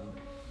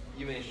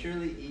 you may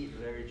surely eat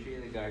of every tree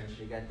of the garden.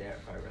 She got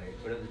that part right.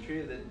 But of the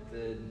tree of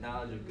the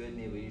knowledge of good and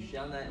evil, you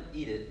shall not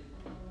eat it.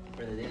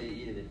 For the day that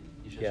you eat of it,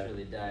 you shall Yeah.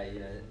 surely die. You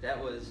know,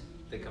 that was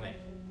the command.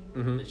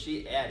 Mm-hmm. But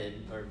she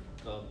added, or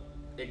well,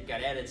 it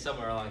got added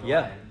somewhere along the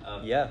Yeah. line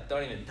of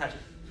don't even touch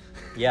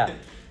it. Yeah.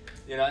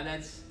 You know, and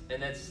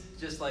that's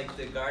just like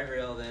the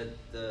guardrail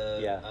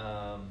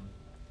that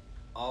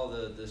all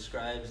the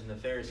scribes and the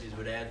Pharisees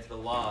would add to the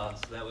law,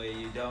 so that way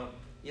you don't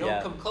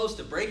come close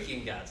to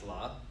breaking God's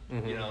law.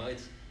 Mm-hmm. You know,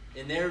 it's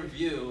in their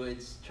view,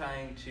 it's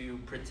trying to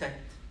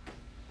protect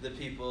the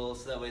people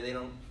so that way they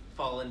don't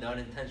fall into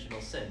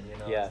unintentional sin,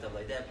 and stuff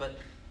like that. But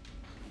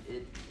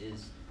it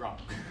is wrong.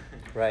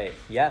 Right.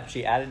 Yeah.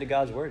 She added to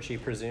God's word. She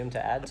presumed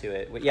to add to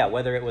it. Yeah.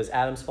 Whether it was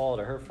Adam's fault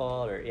or her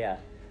fault, or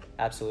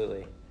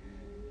absolutely.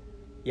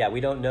 Yeah.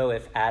 We don't know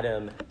if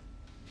Adam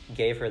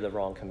gave her the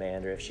wrong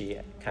command or if she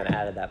kind of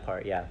added that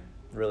part. Yeah.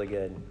 Really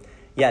good.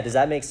 Yeah. Does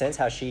that make sense?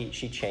 How she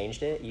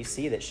changed it? You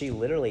see that she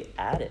literally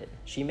added.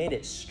 She made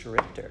it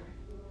stricter.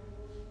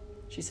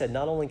 She said,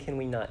 not only can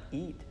we not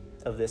eat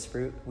of this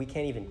fruit, we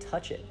can't even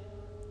touch it.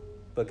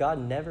 But God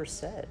never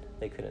said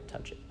they couldn't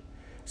touch it.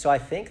 So I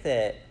think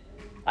that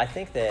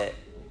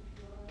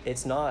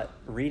it's not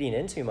reading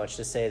in too much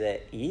to say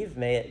that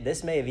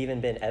this may have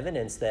even been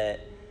evidence that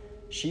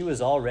she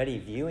was already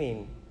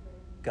viewing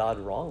God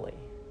wrongly.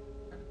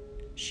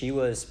 She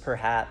was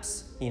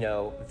perhaps,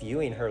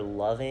 viewing her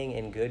loving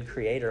and good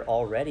creator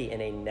already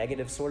in a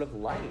negative sort of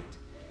light,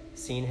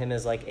 seeing him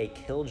as like a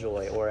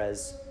killjoy or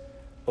as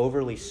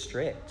overly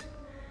strict.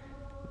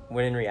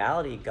 When in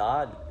reality,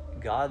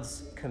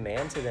 God's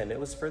command to them, it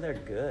was for their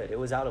good. It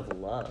was out of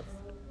love.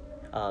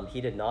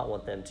 He did not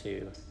want them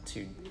to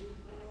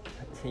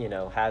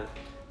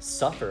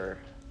suffer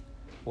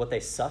what they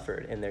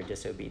suffered in their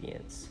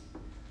disobedience.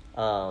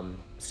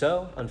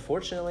 So,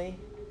 unfortunately,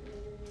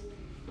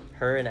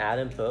 her and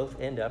Adam both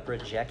end up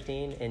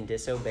rejecting and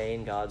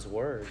disobeying God's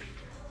word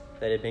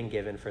that had been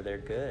given for their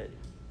good.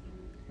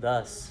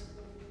 Thus,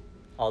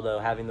 although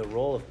having the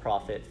role of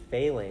prophet,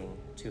 failing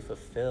to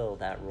fulfill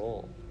that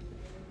role.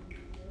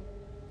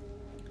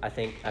 I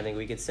think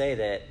we could say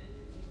that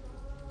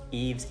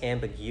Eve's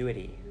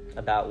ambiguity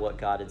about what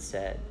God had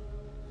said,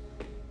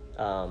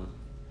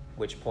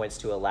 which points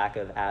to a lack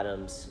of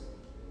Adam's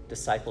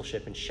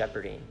discipleship and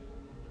shepherding,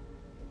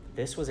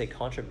 this was a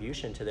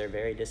contribution to their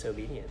very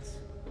disobedience.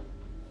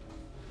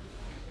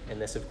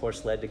 And this, of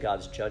course, led to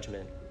God's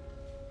judgment.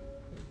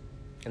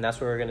 And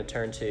that's where we're going to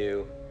turn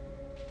to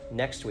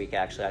next week,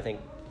 actually. I think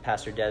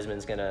Pastor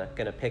Desmond's going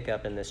to pick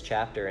up in this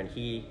chapter, and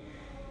he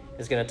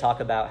is going to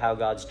talk about how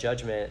God's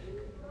judgment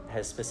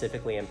has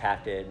specifically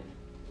impacted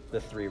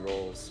the three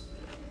roles.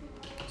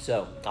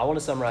 So I want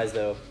to summarize,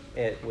 though,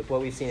 with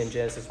what we've seen in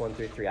Genesis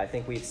 1-3. I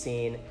think we've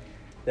seen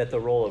that the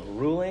role of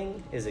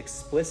ruling is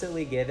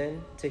explicitly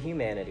given to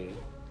humanity,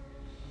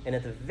 and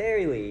at the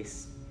very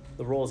least,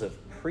 the roles of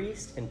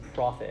priest and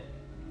prophet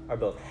are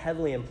both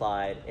heavily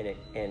implied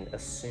and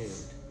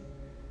assumed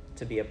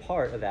to be a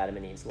part of Adam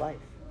and Eve's life.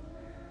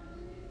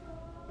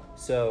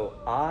 So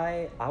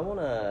I want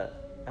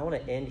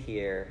to end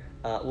here.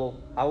 I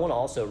want to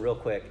also real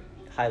quick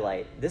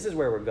highlight, this is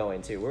where we're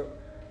going to.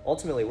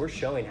 We're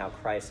showing how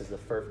Christ is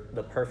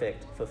the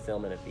perfect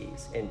fulfillment of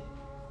these. And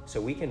so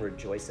we can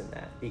rejoice in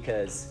that,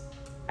 because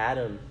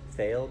Adam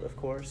failed, of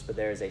course, but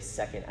there is a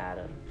second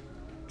Adam,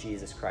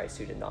 Jesus Christ,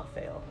 who did not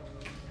fail.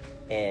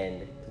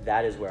 And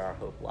that is where our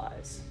hope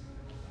lies.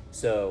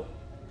 So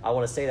I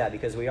want to say that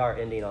because we are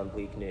ending on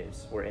bleak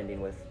news. We're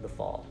ending with the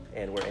fall,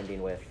 and we're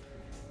ending with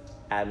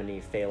Adam and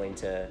Eve failing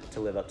to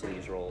live up to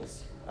these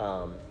roles.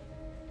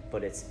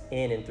 But it's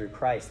in and through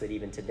Christ that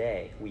even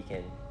today we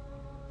can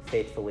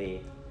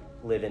faithfully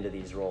live into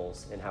these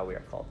roles and how we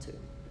are called to.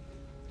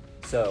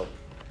 So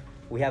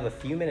we have a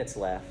few minutes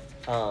left.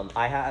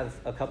 I have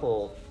a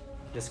couple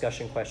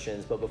discussion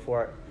questions, but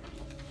before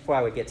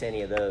I would get to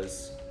any of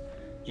those,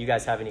 do you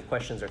guys have any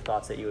questions or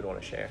thoughts that you would want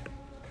to share?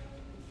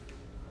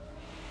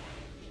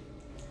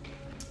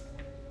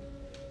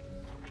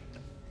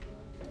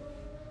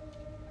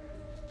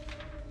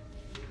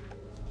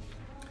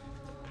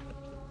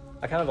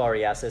 I kind of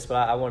already asked this, but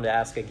I wanted to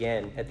ask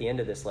again at the end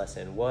of this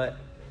lesson, what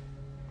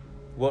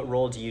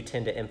role do you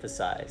tend to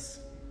emphasize,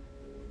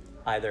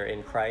 either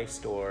in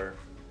Christ or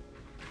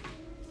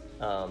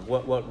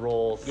what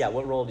role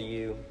do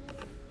you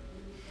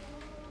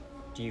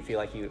feel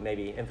like you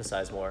maybe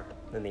emphasize more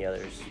than the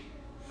others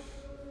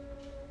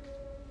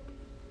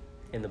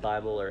in the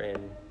Bible or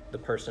in the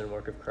person and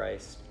work of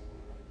Christ?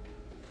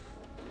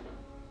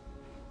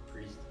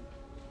 Priest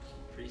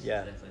is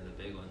Yeah. definitely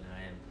the big one that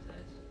I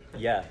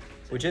emphasize. Yeah,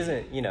 which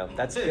isn't,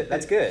 that's good.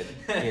 That's good.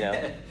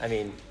 I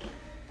mean,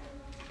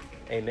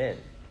 amen.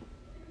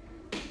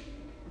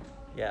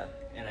 Yeah.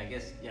 And I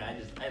guess,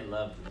 I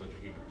love the book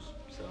of Hebrews.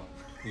 So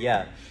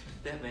Yeah.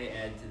 That may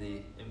add to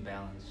the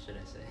imbalance, should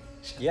I say?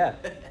 Yeah.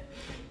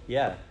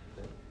 Yeah.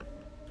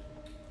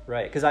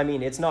 Right. Because, I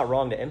mean, it's not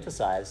wrong to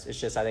emphasize. It's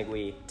just, I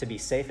think to be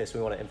safest,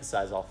 we want to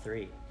emphasize all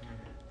three.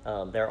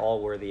 They're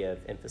all worthy of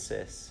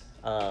emphasis.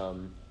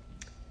 Well,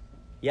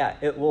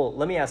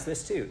 let me ask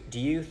this too. Do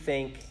you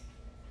think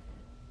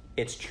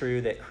it's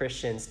true that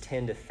Christians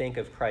tend to think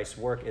of Christ's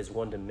work as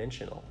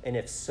one-dimensional? And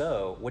if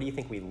so, what do you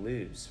think we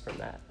lose from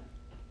that?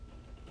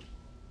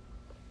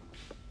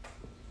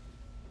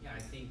 Yeah, I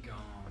think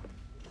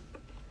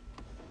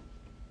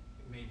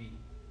maybe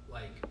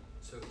like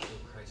so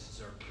Christ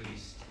is our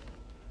priest,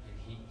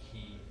 and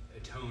he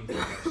atoned for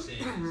our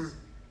sins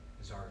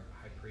as our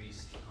high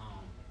priest.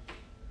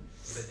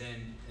 But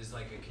then as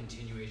like a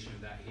continuation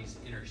of that, he's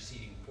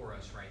interceding for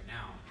us right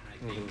now. And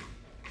I think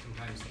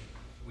sometimes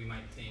we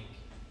might think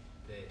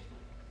that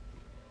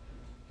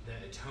the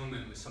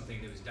atonement was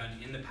something that was done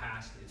in the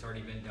past. It's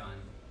already been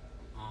done.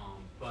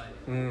 But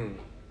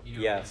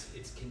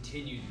it's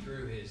continued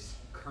through his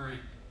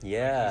current.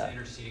 Yeah. Like he's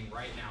interceding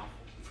right now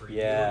for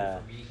you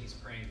and for me. He's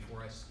praying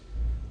for us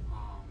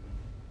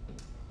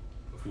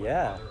before the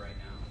Father right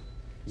now.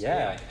 So,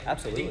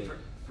 absolutely. I think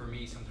for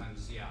me,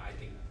 sometimes, I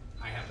think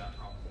I have that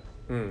problem.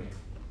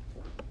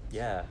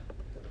 Yeah.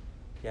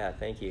 Yeah,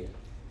 thank you.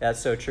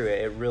 That's so true.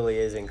 It really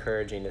is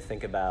encouraging to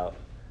think about,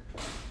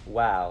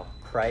 wow,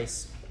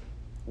 Christ's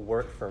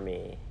work for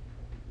me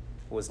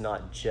was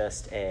not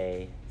just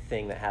a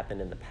thing that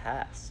happened in the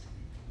past.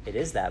 It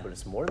is that, but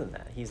it's more than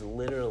that. He's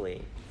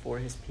literally, for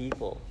his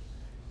people,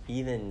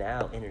 even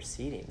now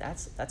interceding.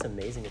 That's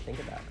amazing to think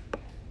about.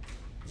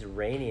 He's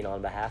reigning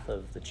on behalf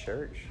of the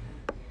church.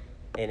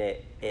 And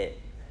it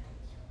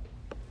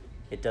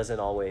doesn't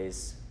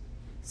always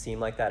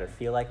seem like that or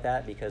feel like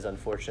that, because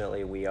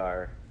unfortunately we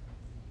are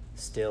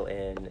still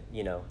in,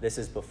 this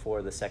is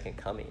before the second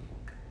coming.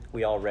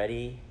 We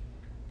already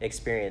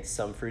experienced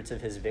some fruits of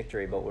his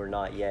victory, but we're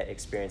not yet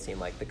experiencing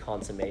like the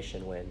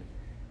consummation when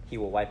he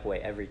will wipe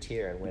away every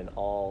tear and when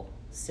all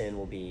sin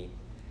will be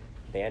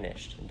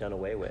banished and done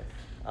away with.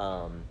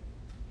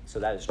 So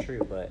that is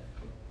true, but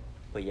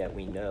yet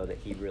we know that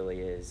he really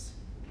is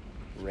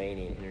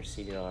reigning,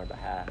 interceding on our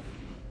behalf.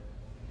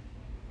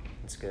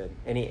 It's good.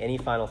 Any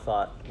final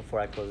thought before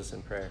I close this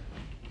in prayer?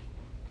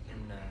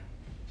 And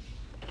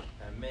if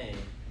I may,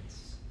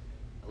 it's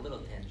a little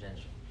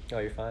tangential. Oh,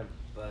 you're fine.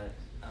 But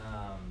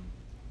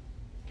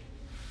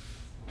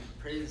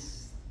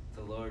praise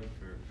the Lord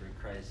for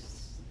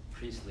Christ's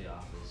priestly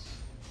office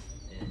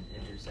in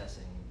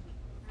intercessing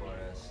for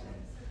us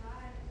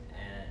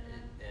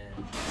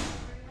and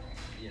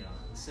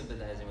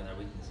sympathizing with our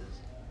weaknesses,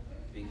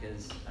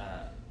 because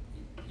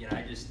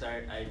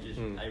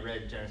I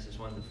read Genesis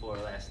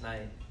 1-4 last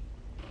night,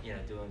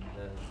 doing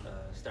the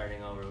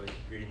starting over with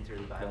reading through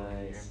the Bible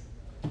Nice.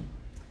 here.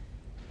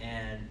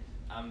 And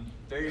I'm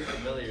very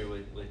familiar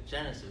with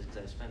Genesis because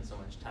I've spent so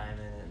much time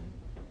in it, and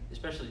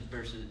especially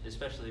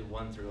 1-11,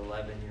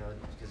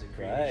 because of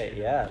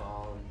creation and the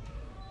fall and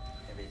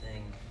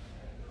everything.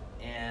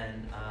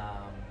 And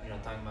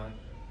talking about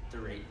the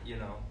rate,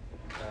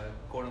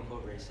 quote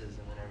unquote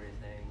racism and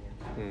everything,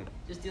 and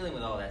just dealing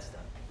with all that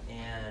stuff.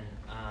 And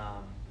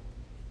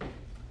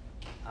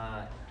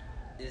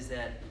is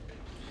that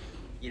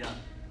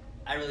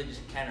I really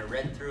just kind of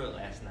read through it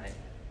last night,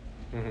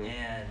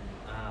 and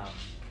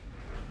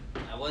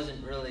I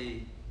wasn't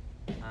really,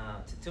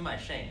 to my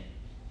shame,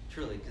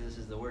 truly, because this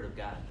is the Word of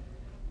God.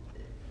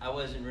 I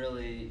wasn't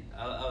really,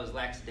 I was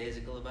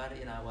lackadaisical about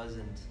it. I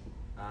wasn't,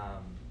 I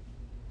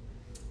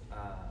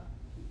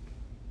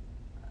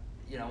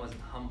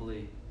wasn't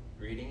humbly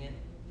reading it.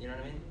 You know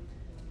what I mean?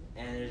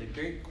 And there's a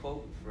great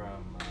quote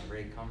from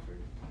Ray Comfort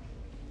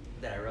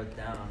that I wrote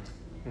down.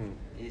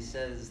 He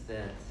says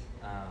that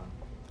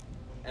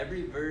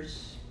every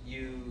verse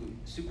you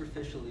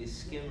superficially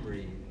skim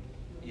read,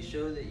 you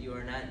show that you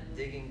are not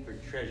digging for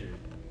treasure.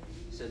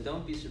 So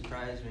don't be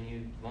surprised when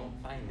you won't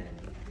find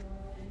any.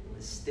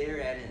 Stare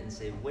at it and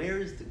say, where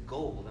is the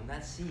gold? I'm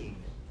not seeing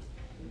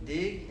it.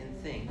 Dig and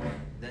think,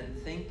 then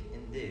think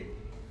and dig.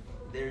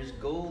 There's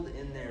gold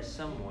in there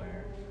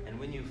somewhere, and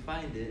when you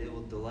find it, it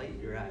will delight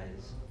your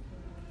eyes.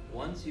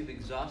 Once you've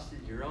exhausted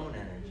your own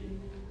energy,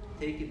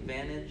 take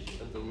advantage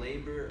of the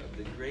labor of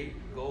the great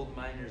gold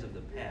miners of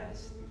the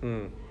past.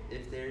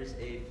 If there's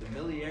a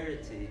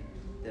familiarity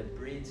that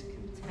breeds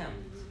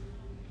contempt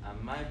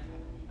on my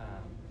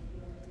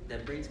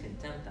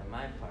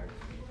part,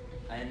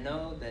 I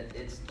know that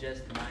it's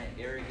just my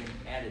arrogant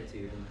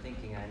attitude in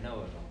thinking I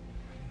know it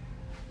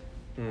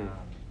all.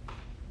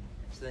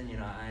 So then,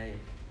 I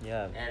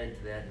added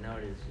to that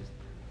note is just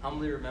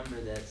humbly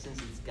remember that since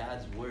it's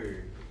God's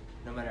word,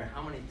 no matter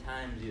how many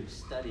times you've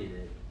studied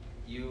it,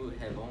 you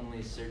have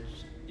only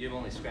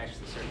scratched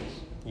the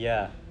surface.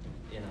 Yeah.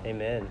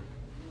 Amen.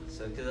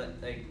 So,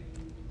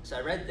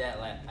 I read that.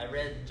 I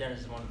read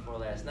Genesis 1-4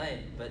 last night,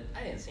 but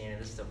I didn't see any of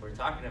this stuff we're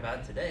talking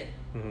about today.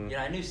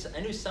 I knew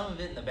some of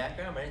it in the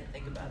background, but I didn't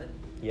think about it.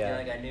 Yeah.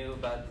 I knew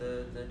about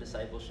the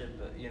discipleship,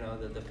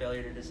 the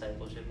failure to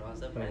discipleship and all that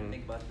stuff, but I didn't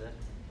think about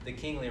the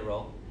kingly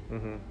role.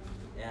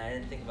 And I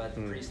didn't think about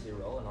the Mm. priestly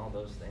role and all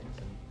those things.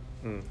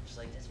 And just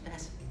like, that's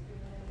fascinating.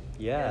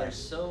 Yeah. There's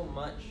so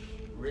much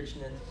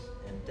richness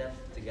and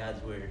depth to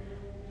God's word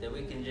that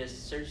we can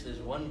just search this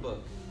one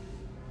book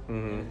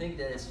and think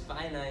that it's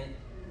finite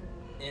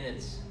in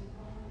its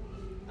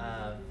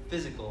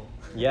physical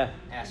Yeah.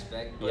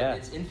 aspect, but Yeah.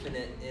 it's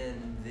infinite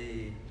in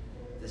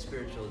the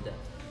spiritual depth.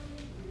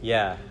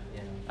 Yeah.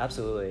 You know?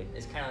 Absolutely.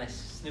 It's kind of like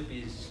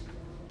Snoopy's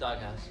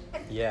doghouse.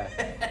 Yeah.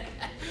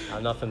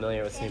 I'm not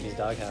familiar with Snoopy's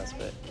Doghouse,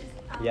 but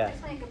yeah. I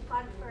just make a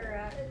plug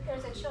for,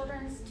 there's a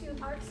children's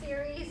 2-part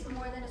series,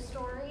 More Than a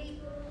Story,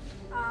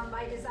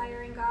 by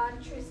Desiring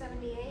God, True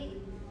 78.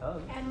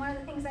 Oh. And one of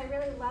the things I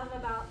really love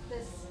about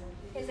this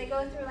is they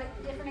go through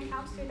like different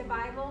accounts through the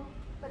Bible,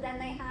 but then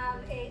they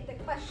have the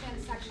question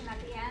section at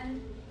the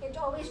end. It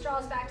always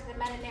draws back to the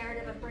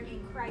meta-narrative of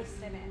bringing Christ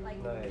in it.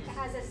 Like, Nice. it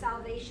has a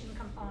salvation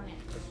component.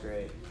 That's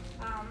great.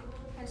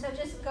 And so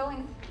just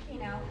going,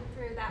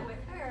 through that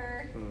with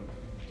her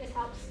just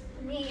helps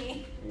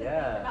me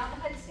Yeah. think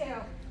about that too.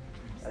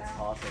 That's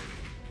So- awesome.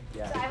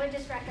 Yeah. So I would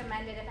just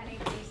recommend it if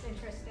anybody's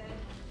interested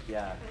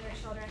Yeah. for their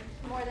children.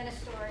 More Than a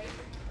Story.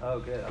 Oh,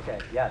 good. Okay.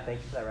 Yeah.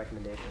 Thank you for that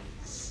recommendation.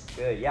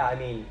 Good. Yeah. I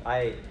mean,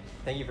 I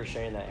thank you for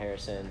sharing that,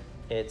 Harrison.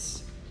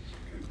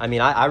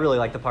 I really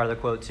like the part of the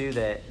quote too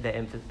that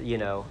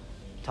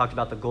talked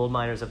about the gold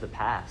miners of the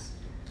past.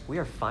 We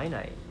are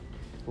finite.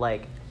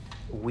 Like,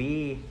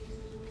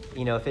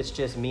 if it's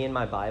just me and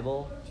my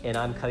Bible and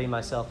I'm cutting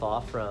myself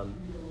off from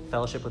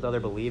fellowship with other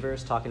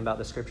believers, talking about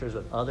the scriptures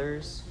with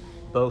others,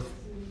 both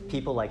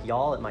people like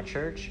y'all at my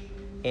church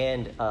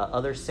and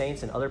other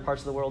saints in other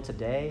parts of the world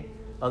today,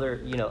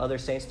 other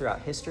saints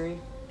throughout history,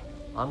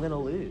 I'm going to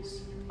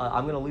lose.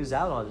 I'm going to lose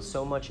out on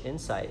so much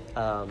insight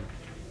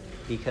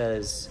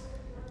because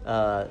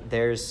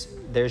there's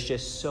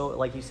just so,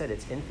 like you said,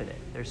 it's infinite.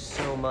 There's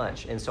so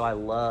much. And so I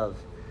love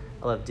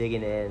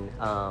digging in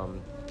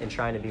and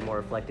trying to be more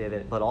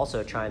reflective, but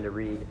also trying to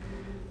read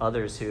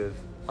others who have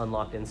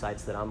unlocked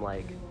insights that I'm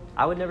like,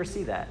 I would never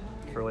see that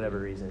for whatever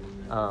reason.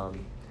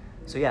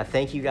 So yeah,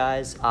 thank you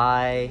guys.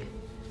 I'm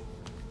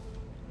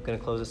going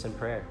to close this in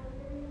prayer.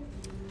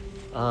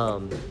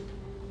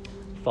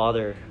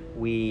 Father,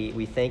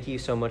 we thank you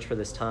so much for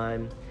this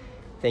time.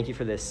 Thank you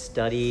for this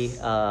study,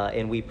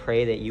 and we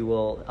pray that you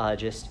will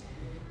just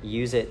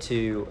use it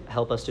to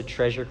help us to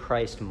treasure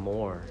Christ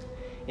more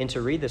and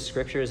to read the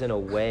scriptures in a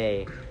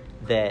way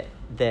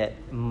that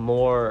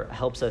more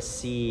helps us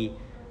see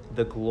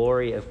the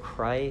glory of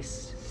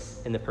Christ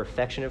and the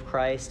perfection of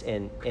Christ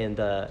and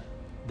the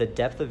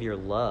depth of your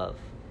love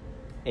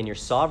and your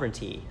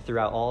sovereignty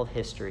throughout all of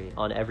history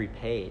on every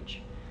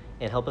page,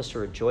 and help us to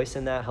rejoice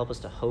in that, help us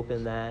to hope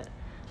in that.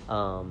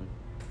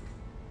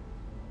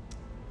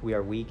 We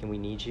are weak and we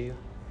need you,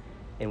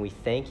 and we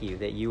thank you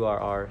that you are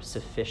our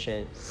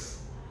sufficient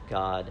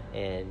God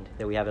and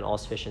that we have an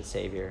all-sufficient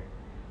Savior.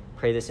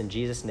 Pray this in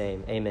Jesus'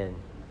 name. Amen.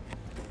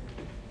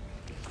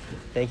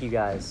 Thank you,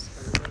 guys.